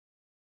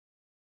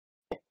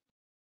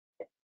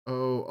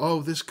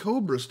 Oh, this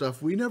Cobra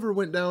stuff. We never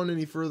went down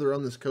any further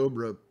on this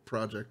Cobra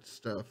project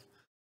stuff.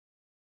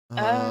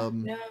 No,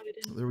 we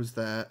didn't. There was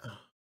that.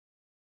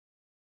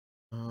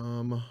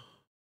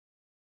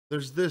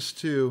 There's this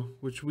too,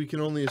 which we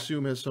can only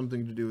assume has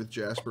something to do with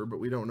Jasper, but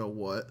we don't know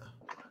what.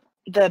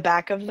 The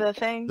back of the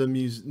thing?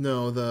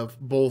 The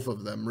both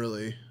of them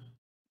really.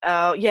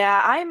 Oh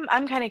yeah,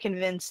 I'm kind of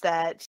convinced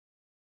that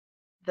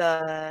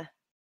the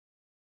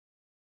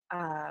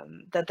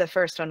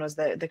first one was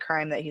the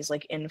crime that he's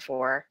like in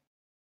for.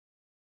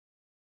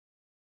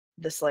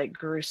 This like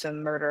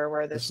gruesome murder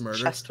where this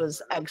chest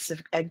was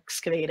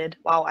excavated.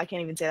 Wow, I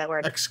can't even say that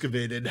word.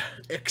 Excavated.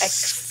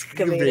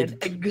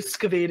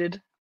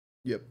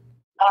 Yep.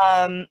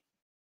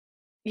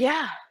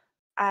 Yeah.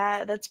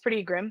 That's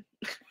pretty grim.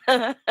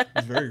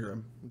 It's very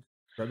grim.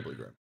 Incredibly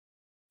grim.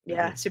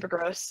 Yeah, super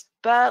gross.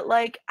 But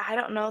like I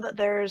don't know that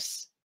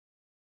there's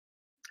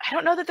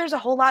a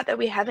whole lot that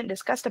we haven't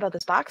discussed about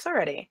this box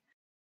already.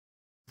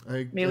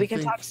 I mean, we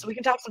can talk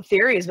some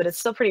theories, but it's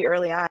still pretty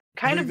early on.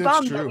 Kind of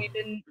bummed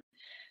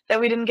that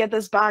we didn't get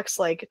this box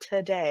like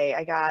today.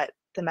 I got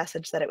the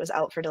message that it was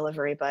out for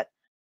delivery, but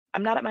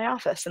I'm not at my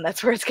office, and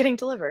that's where it's getting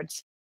delivered.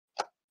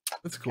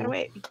 That's cool.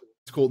 Wait.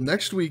 It's cool.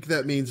 Next week,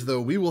 that means though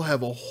we will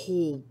have a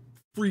whole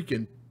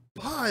freaking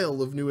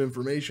pile of new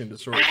information to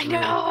sort through. I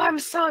know. I'm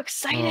so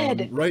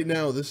excited. Right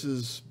now,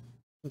 let's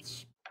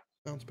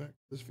bounce back to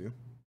this view.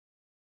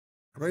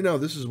 Right now,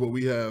 this is what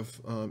we have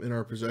in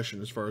our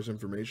possession as far as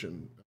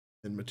information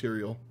and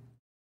material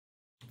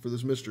for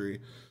this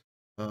mystery.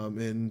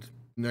 And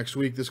next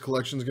week, this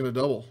collection is going to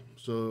double.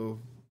 So,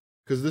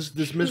 because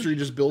this mystery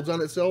just builds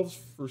on itself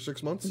for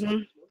 6 months. Mm-hmm.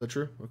 Is that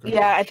true? Okay.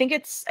 Yeah, I think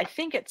it's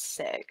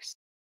 6. Okay.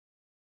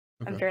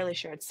 I'm fairly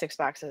sure it's 6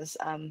 boxes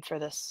for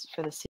this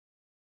season.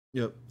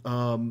 Yep.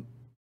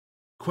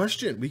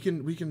 Question: we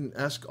can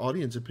ask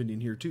audience opinion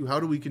here too. How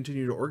do we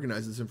continue to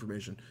organize this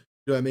information?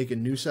 Do I make a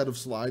new set of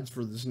slides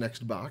for this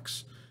next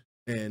box,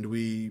 and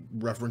we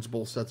reference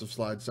both sets of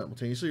slides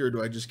simultaneously, or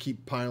do I just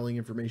keep piling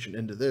information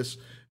into this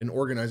and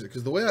organize it?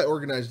 Because the way I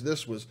organized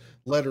this was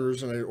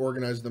letters, and I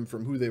organized them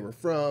from who they were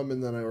from,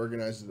 and then I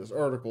organized it as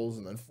articles,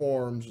 and then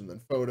forms, and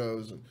then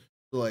photos, and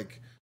like.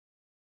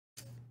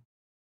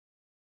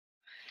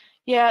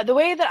 Yeah, the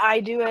way that I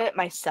do it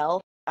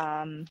myself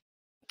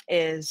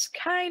is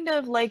kind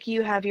of like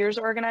you have yours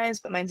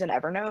organized, but mine's in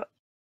Evernote.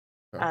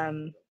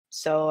 Okay.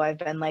 So I've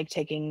been like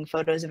taking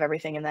photos of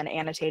everything and then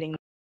annotating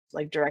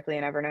like directly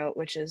in Evernote,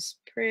 which is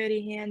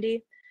pretty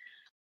handy.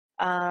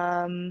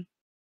 Got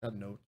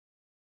note.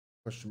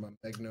 Question mark.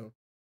 Egg note.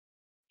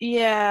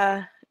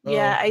 Yeah.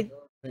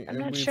 I'm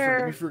not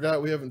sure. We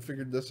forgot we haven't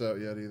figured this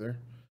out yet either.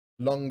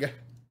 Long.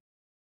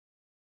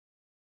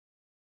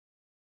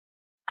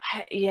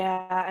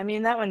 Yeah, I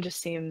mean that one just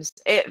seems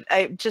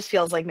it just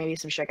feels like maybe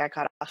some shit got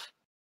cut off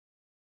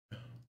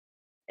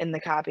in the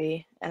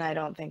copy, and I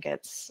don't think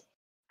it's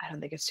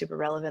super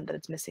relevant that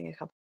it's missing a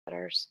couple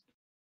letters.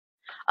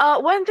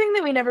 One thing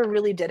that we never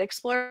really did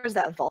explore is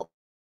that vault.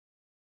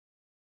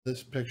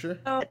 This picture?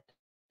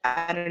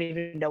 I don't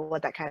even know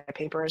what that kind of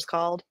paper is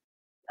called.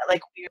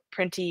 Like weird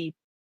printy.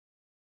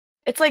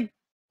 It's like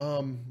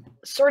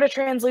sort of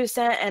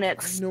translucent, and I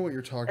know what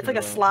you're talking about. It's like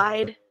a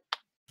slide.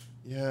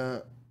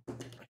 Yeah,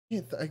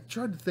 I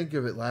tried to think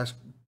of it last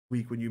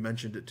week when you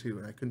mentioned it too,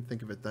 and I couldn't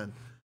think of it then.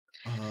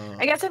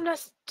 I guess I'm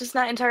just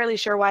not entirely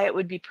sure why it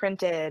would be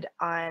printed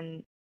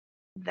on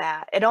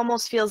that. It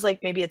almost feels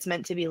like maybe it's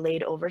meant to be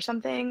laid over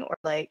something, or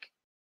like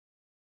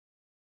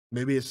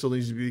maybe it still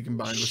needs to be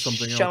combined with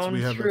something else. Shown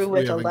through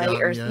with a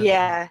light, or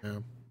yeah.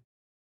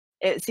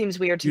 It seems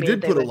weird to me. You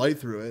did put a light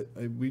through it.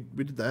 We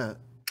did that.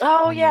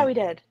 Oh yeah, we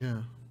did.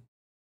 Yeah.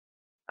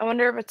 I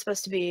wonder if it's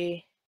supposed to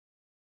be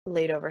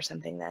laid over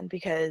something then,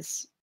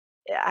 because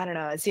I don't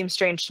know. It seems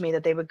strange to me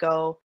that they would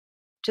go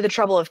to the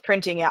trouble of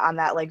printing it on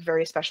that like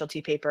very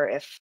specialty paper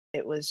if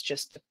it was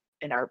just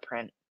an art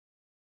print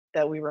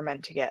that we were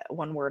meant to get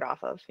one word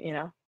off of, you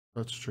know?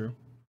 That's true.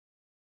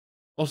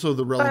 Also,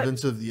 the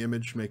relevance of the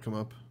image may come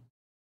up.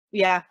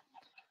 Yeah.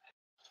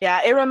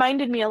 Yeah, it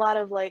reminded me a lot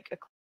of like a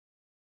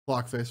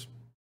clock face.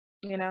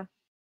 You know?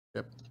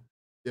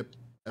 Yep,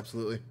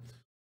 absolutely.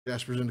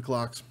 Jasper's into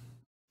clocks.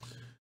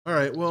 All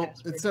right, well,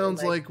 it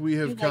sounds like we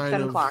have we've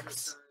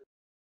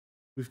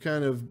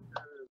kind of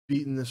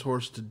beaten this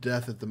horse to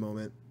death at the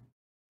moment.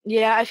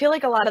 Yeah, I feel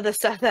like a lot of the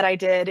stuff that I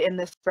did in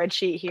this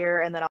spreadsheet here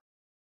and then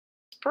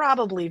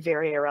probably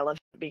very irrelevant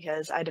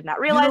because I did not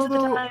realize at the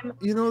time.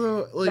 You know,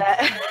 though, like,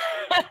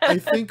 I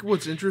think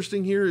what's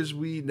interesting here is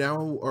we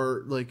now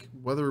are, like,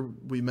 whether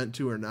we meant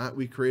to or not,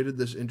 we created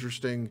this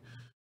interesting,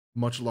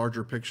 much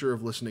larger picture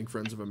of listening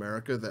friends of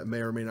America that may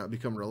or may not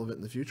become relevant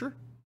in the future.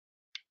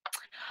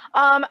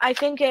 I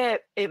think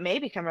it may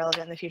become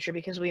relevant in the future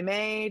because we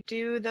may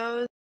do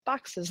those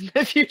boxes in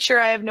the future.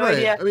 I have no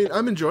idea. I mean,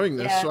 I'm enjoying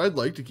this, so I'd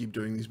like to keep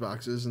doing these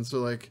boxes, and so,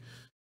 like,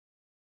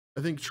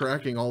 I think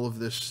tracking all of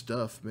this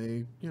stuff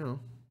may, you know,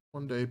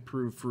 one day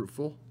prove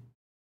fruitful.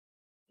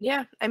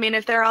 Yeah, I mean,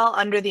 if they're all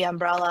under the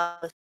umbrella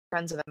of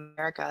Friends of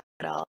America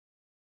at all,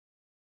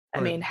 I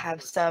mean,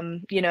 have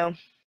some, you know,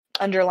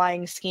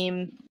 underlying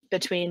scheme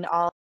between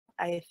all,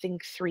 I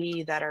think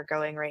 3 that are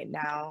going right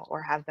now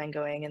or have been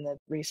going in the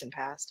recent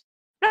past.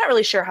 I'm not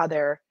really sure how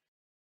their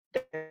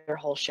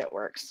whole shit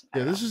works.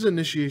 Yeah, this is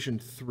Initiation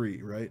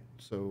 3, right?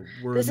 So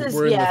we're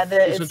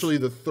essentially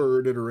the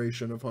 3rd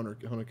iteration of Hunter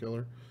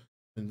Killer.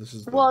 And this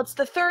is well, it's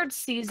the 3rd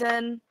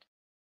season,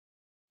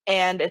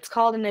 and it's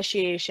called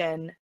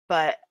Initiation.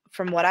 But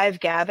from what I've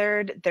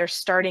gathered, they're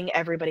starting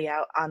everybody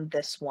out on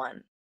this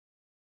one.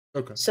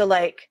 Okay. So,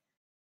 like,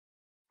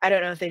 I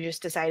don't know if they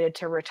just decided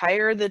to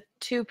retire the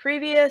 2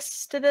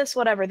 previous to this,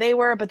 whatever they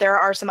were, but there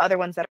are some other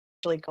ones that are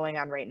actually going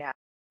on right now,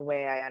 the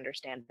way I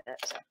understand it.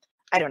 So,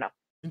 I don't know.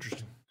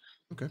 Interesting.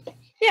 Okay.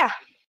 Yeah.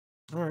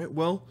 All right.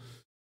 Well,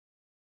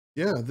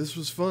 yeah, this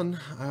was fun.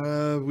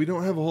 We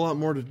don't have a whole lot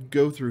more to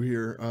go through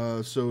here.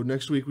 So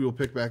next week we will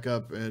pick back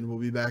up and we'll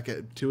be back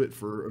to it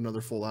for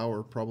another full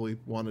hour. Probably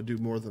want to do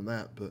more than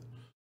that, but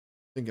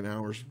I think an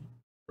hour's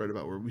right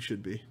about where we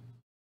should be.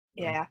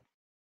 Yeah.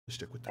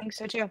 Stick with that. I think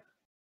so too.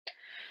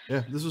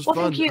 Yeah, this was fun.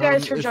 Well, thank you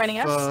guys for joining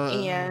us,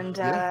 and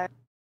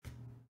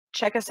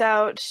check us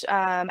out.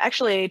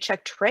 Actually,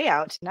 check Trey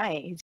out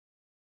tonight. He's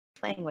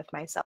playing with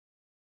myself.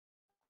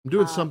 I'm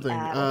doing something.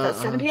 At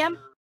 7 p.m.?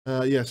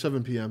 Yeah,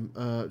 7 p.m.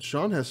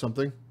 Sean has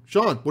something.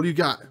 Sean, what do you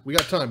got? We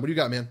got time. What do you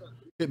got, man?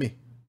 Hit me.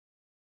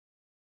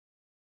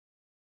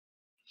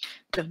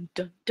 Dun,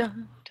 dun,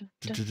 dun, dun,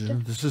 dun,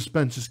 dun. The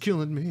suspense is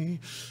killing me.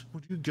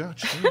 What do you got,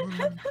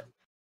 Sean?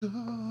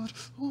 God,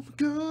 oh my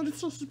God, it's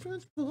so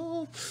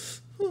suspenseful.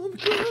 Oh my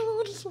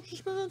God, it's so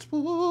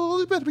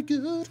suspenseful. It better be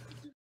good.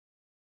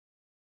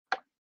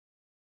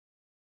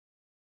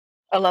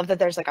 I love that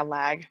there's like a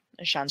lag.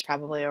 Sean's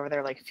probably over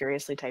there like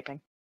furiously typing.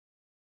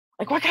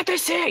 Like, why can't they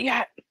say it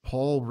yet?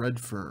 Paul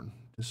Redfern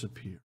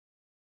disappeared.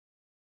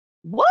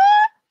 What?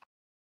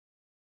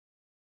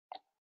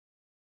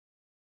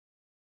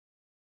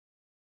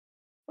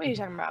 What are you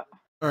talking about?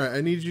 All right,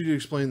 I need you to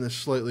explain this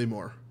slightly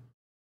more.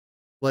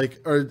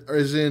 Like,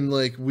 as in,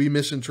 like, we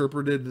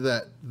misinterpreted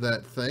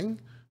that thing,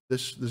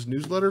 this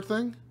newsletter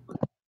thing.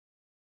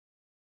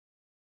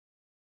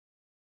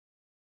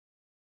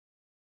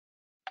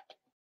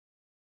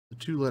 The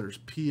two letters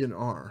P and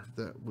R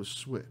that was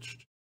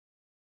switched.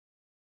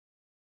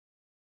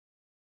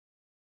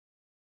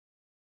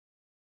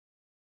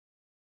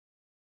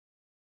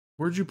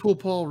 Where'd you pull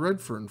Paul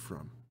Redfern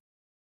from?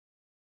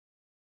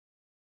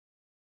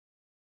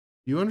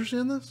 You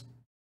understand this?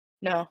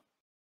 No.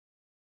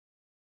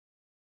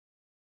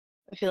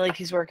 I feel like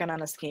he's working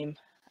on a scheme.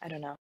 I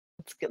don't know.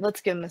 Let's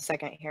give him a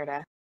second here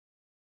to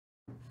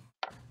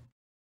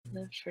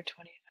live for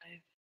 25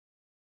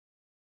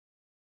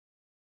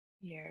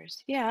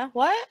 years. Yeah,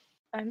 what?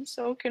 I'm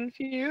so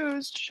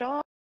confused,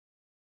 Sean.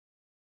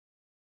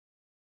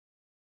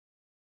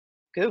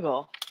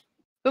 Google.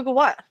 Google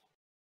what?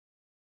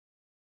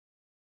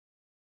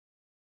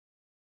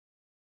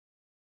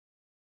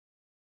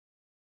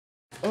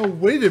 Oh,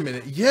 wait a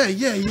minute. Yeah.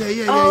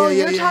 Oh,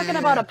 you're talking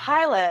about a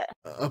pilot.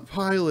 A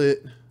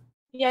pilot.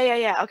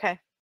 Yeah. Okay.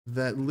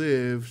 That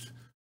lived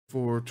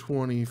for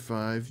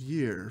 25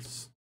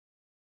 years.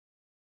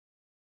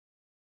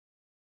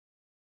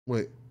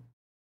 Wait.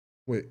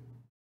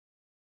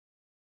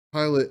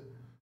 Pilot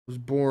was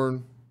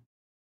born.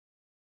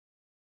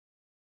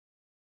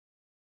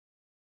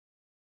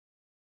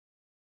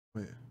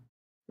 Wait.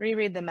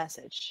 Reread the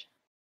message.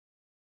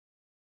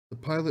 The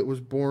pilot was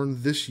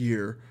born this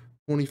year.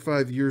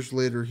 25 years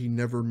later, he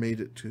never made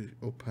it to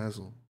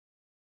Opazal.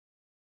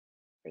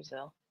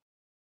 Brazil.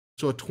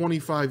 So a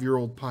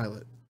 25-year-old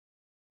pilot.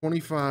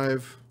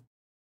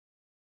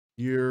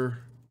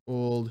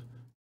 25-year-old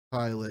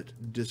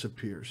pilot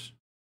disappears.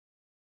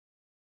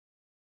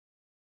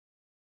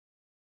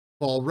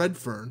 Paul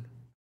Redfern.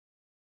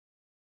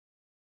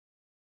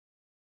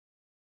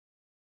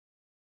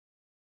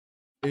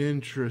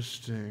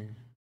 Interesting.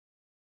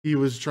 He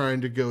was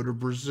trying to go to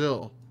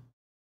Brazil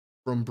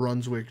from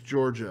Brunswick,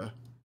 Georgia.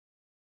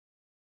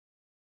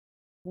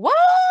 What?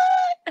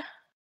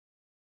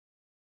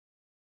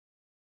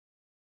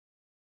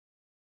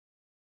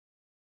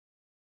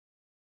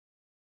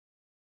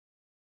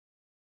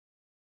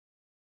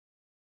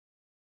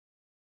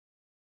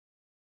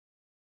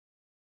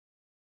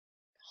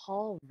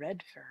 Paul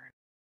Redfern.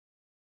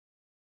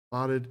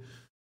 He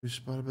was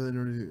spotted by the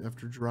North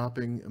after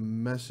dropping a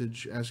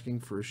message asking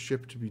for a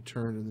ship to be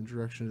turned in the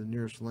direction of the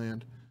nearest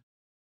land.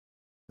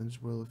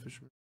 Venezuela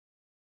fishermen.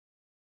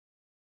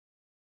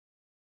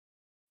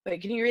 Wait,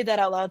 can you read that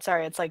out loud?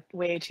 Sorry, it's like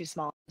way too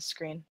small on the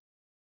screen.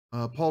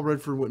 Paul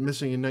Redfern went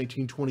missing in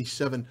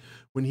 1927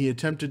 when he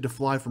attempted to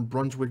fly from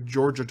Brunswick,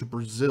 Georgia to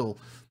Brazil.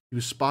 He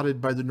was spotted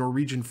by the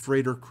Norwegian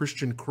freighter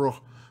Christian Kroh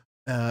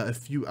a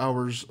few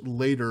hours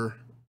later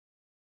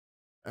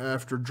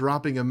after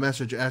dropping a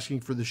message asking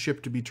for the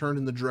ship to be turned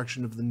in the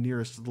direction of the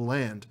nearest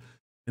land.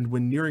 And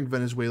when nearing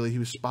Venezuela, he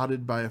was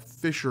spotted by a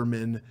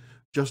fisherman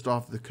just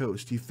off the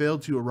coast. He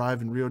failed to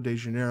arrive in Rio de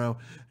Janeiro,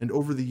 and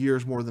over the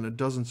years, more than a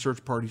dozen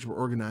search parties were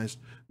organized.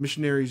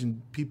 Missionaries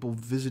and people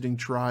visiting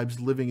tribes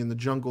living in the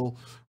jungle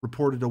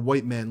reported a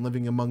white man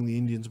living among the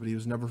Indians, but he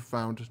was never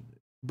found.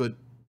 And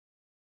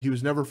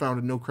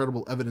no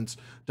credible evidence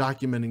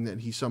documenting that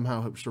he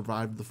somehow have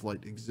survived the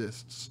flight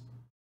exists.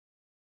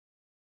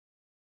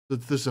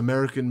 That this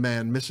American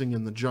man missing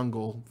in the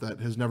jungle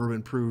that has never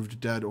been proved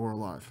dead or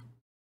alive.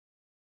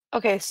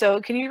 Okay, so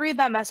can you read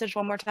that message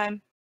one more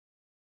time?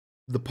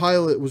 The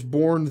pilot was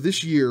born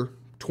this year.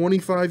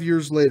 25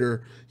 years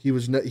later, he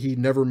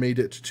never made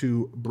it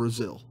to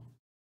Brazil.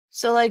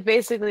 So, like,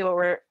 basically,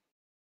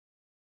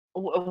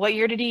 what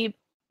year did he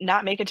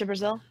not make it to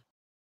Brazil?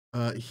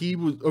 He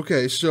was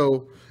okay.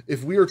 So,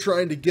 if we are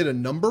trying to get a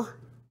number,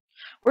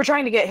 we're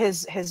trying to get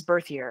his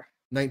birth year.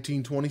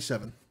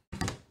 1927.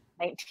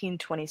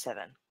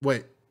 1927.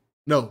 Wait,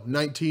 no,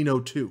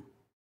 1902.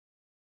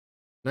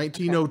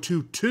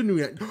 1902 to New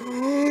York.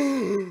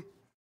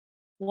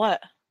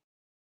 What?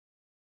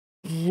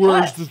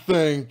 Where's the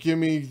thing? Give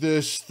me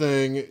this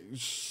thing /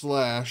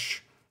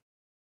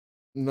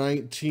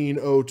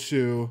 1902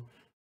 to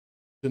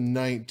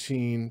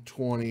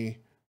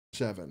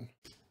 1927.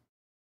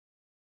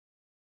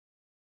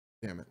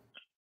 Damn it.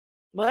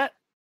 What?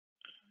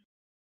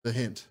 The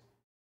hint.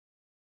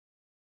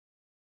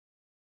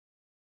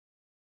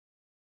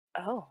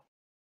 Oh.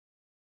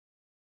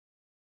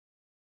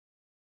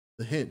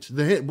 The hint.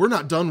 We're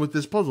not done with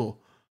this puzzle.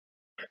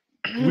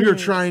 We are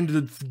trying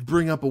to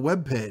bring up a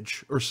web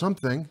page or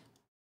something.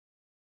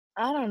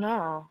 I don't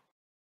know.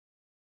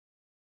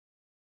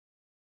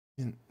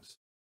 Hints.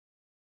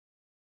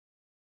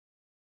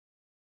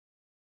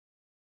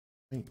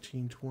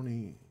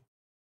 1920.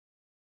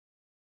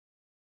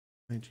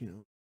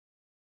 1900.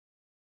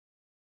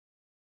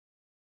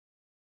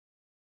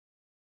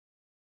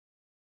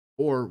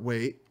 Or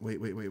wait.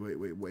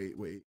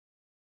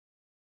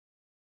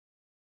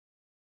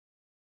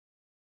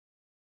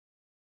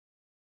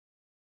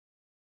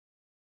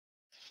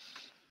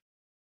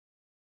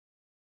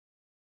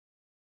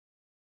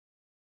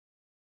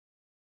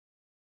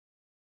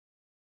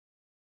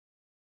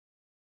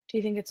 Do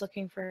you think it's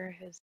looking for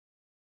his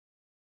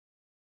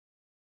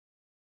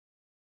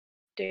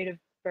date of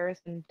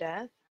birth and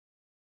death?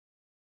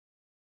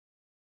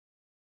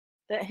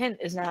 That hint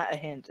is not a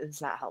hint.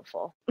 It's not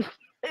helpful.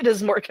 It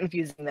is more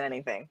confusing than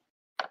anything.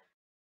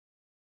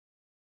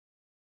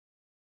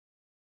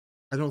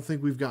 I don't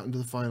think we've gotten to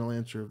the final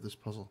answer of this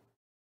puzzle.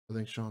 I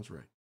think Sean's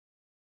right.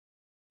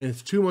 And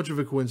it's too much of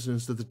a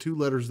coincidence that the two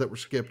letters that were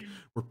skipped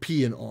were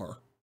P and R.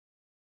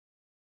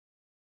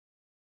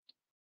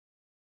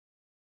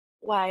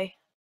 Why?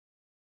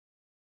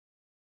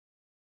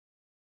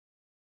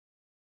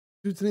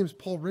 Dude's name is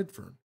Paul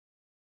Redfern.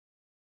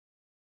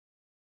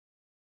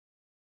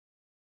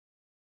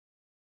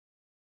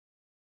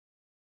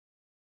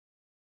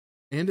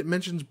 And it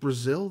mentions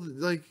Brazil.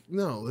 Like,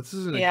 no, this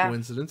isn't a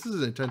coincidence. This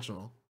is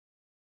intentional.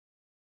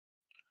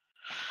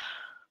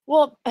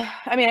 Well,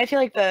 I mean, I feel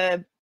like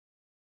the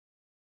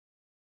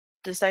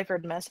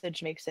deciphered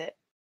message makes it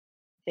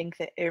think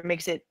that it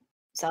makes it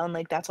sound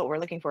like that's what we're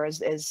looking for is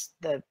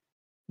the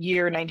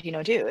year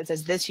 1902. It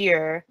says this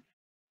year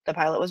the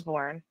pilot was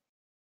born.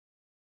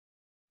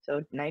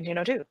 So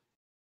 1902.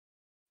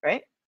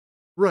 Right?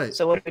 Right.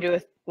 So what do we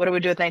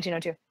do with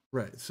 1902?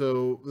 Right.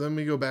 So then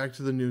we go back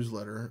to the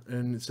newsletter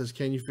and it says,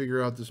 can you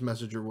figure out this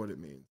message or what it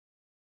means?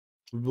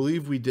 We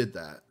believe we did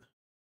that.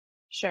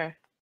 Sure.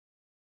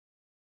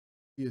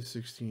 He is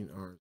 16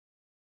 hours.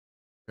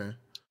 Okay.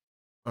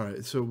 All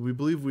right. So we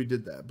believe we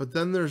did that. But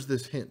then there's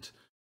this hint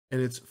and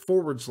it's /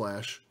 4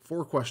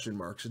 question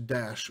marks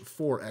 -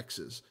 4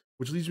 X's,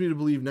 which leads me to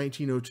believe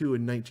 1902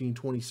 and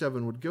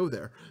 1927 would go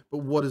there. But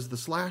what is the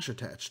slash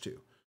attached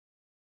to?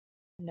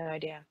 No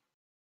idea.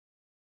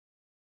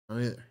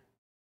 Not either.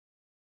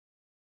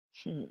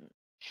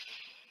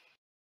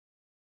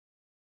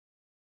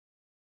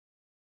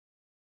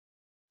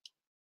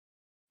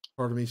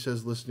 Part of me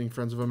says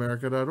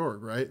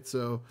listeningfriendsofamerica.org, right?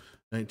 So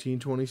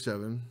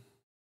 1927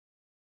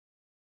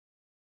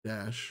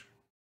 dash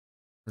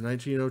or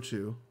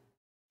 1902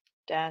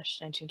 dash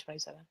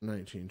 1927.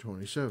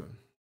 1927.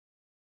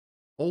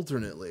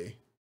 Alternately,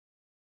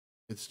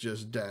 it's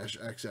just dash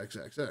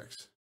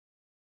XXXX.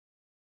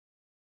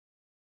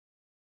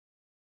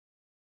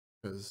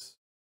 Because,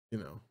 you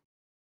know,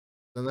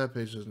 then that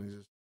page doesn't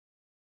exist.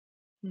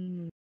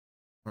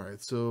 All right,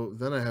 so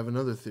then I have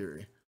another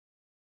theory.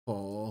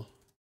 Paul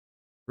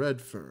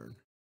Redfern.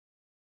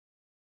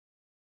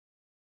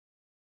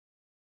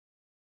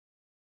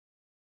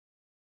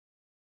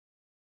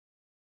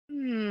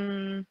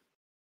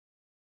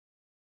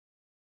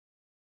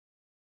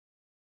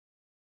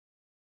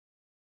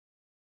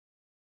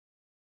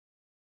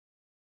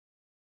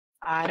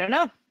 I don't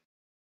know.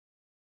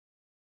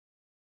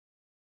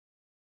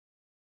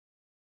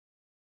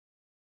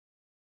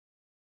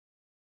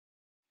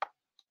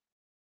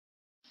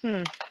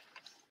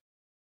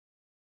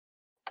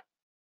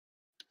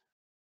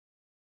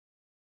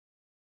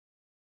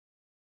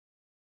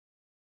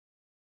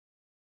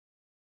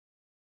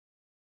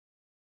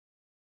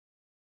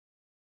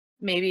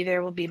 Maybe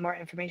there will be more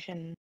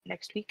information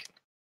next week.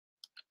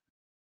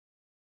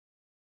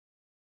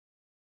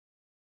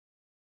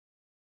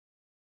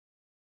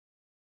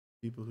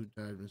 People who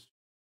died.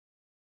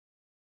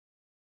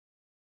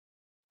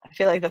 I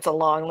feel like that's a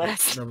long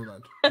list. Never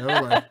mind.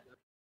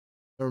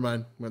 Never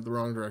mind. Went the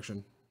wrong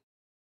direction.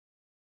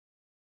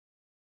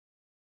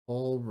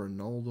 Paul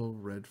Ronaldo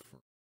Redfern.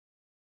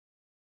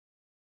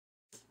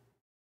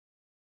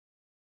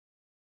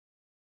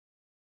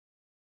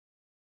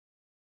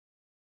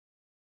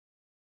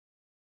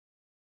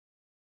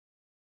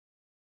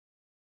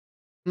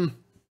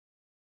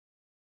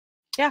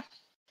 Yeah.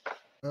 I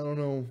don't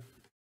know.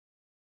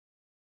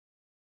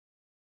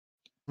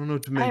 I don't know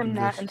what to make of this. I am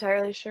not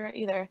entirely sure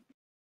either.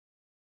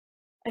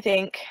 I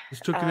think this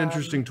took an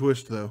interesting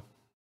twist, though,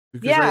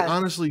 because I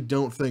honestly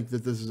don't think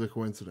that this is a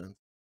coincidence.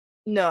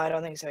 No, I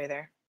don't think so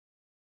either.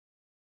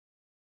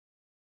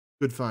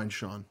 Good find,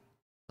 Sean.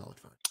 Solid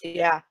find.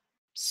 Yeah,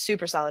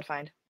 super solid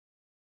find.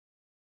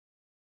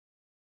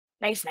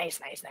 Nice.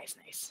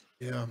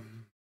 Yeah.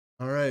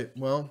 All right.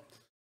 Well,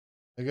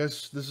 I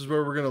guess this is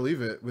where we're going to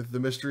leave it with the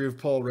mystery of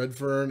Paul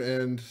Redfern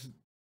and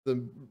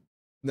the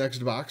next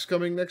box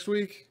coming next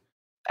week.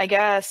 I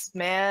guess,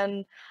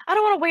 man. I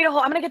don't want to wait I'm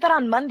going to get that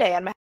on Monday.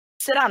 I'm going to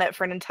sit on it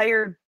for an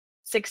entire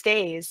 6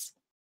 days.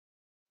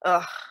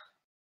 Ugh.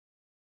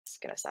 It's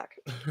going to suck.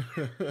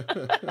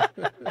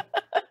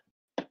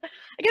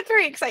 I get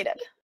very excited.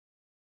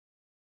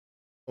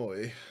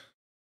 Boy.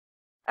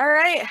 All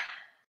right.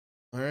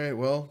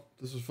 Well,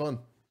 this was fun.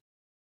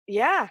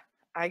 Yeah.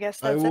 I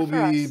guess I that's will it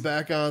for be us.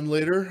 back on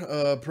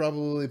later,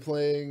 probably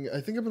playing.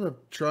 I think I'm gonna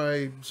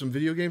try some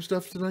video game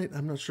stuff tonight.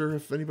 I'm not sure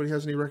if anybody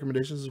has any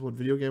recommendations of what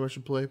video game I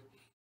should play.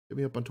 Hit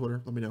me up on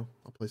Twitter. Let me know.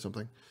 I'll play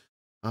something.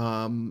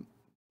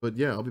 But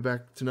yeah, I'll be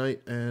back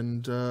tonight,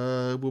 and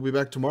we'll be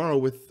back tomorrow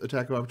with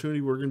Attack of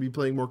Opportunity. We're gonna be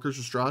playing more Curse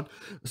of Strahd,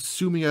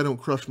 assuming I don't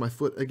crush my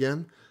foot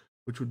again,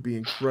 which would be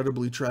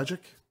incredibly tragic.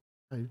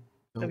 I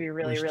It'll don't be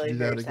really, wish to really do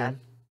that very sad. again.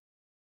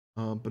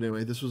 But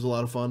anyway, this was a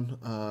lot of fun.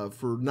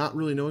 For not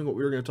really knowing what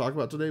we were going to talk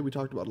about today, we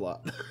talked about a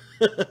lot.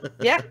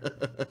 Yeah.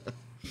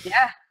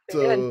 Yeah, we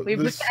did. So We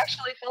this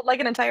actually felt like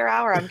an entire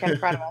hour. I'm kind of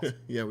proud of us.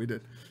 yeah, we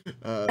did.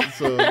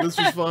 So this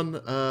was fun.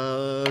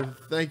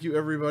 Thank you,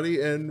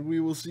 everybody, and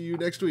we will see you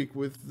next week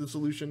with the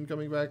solution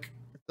coming back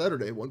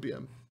Saturday, 1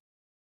 p.m.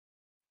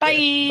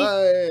 Okay, Bye.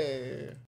 bye.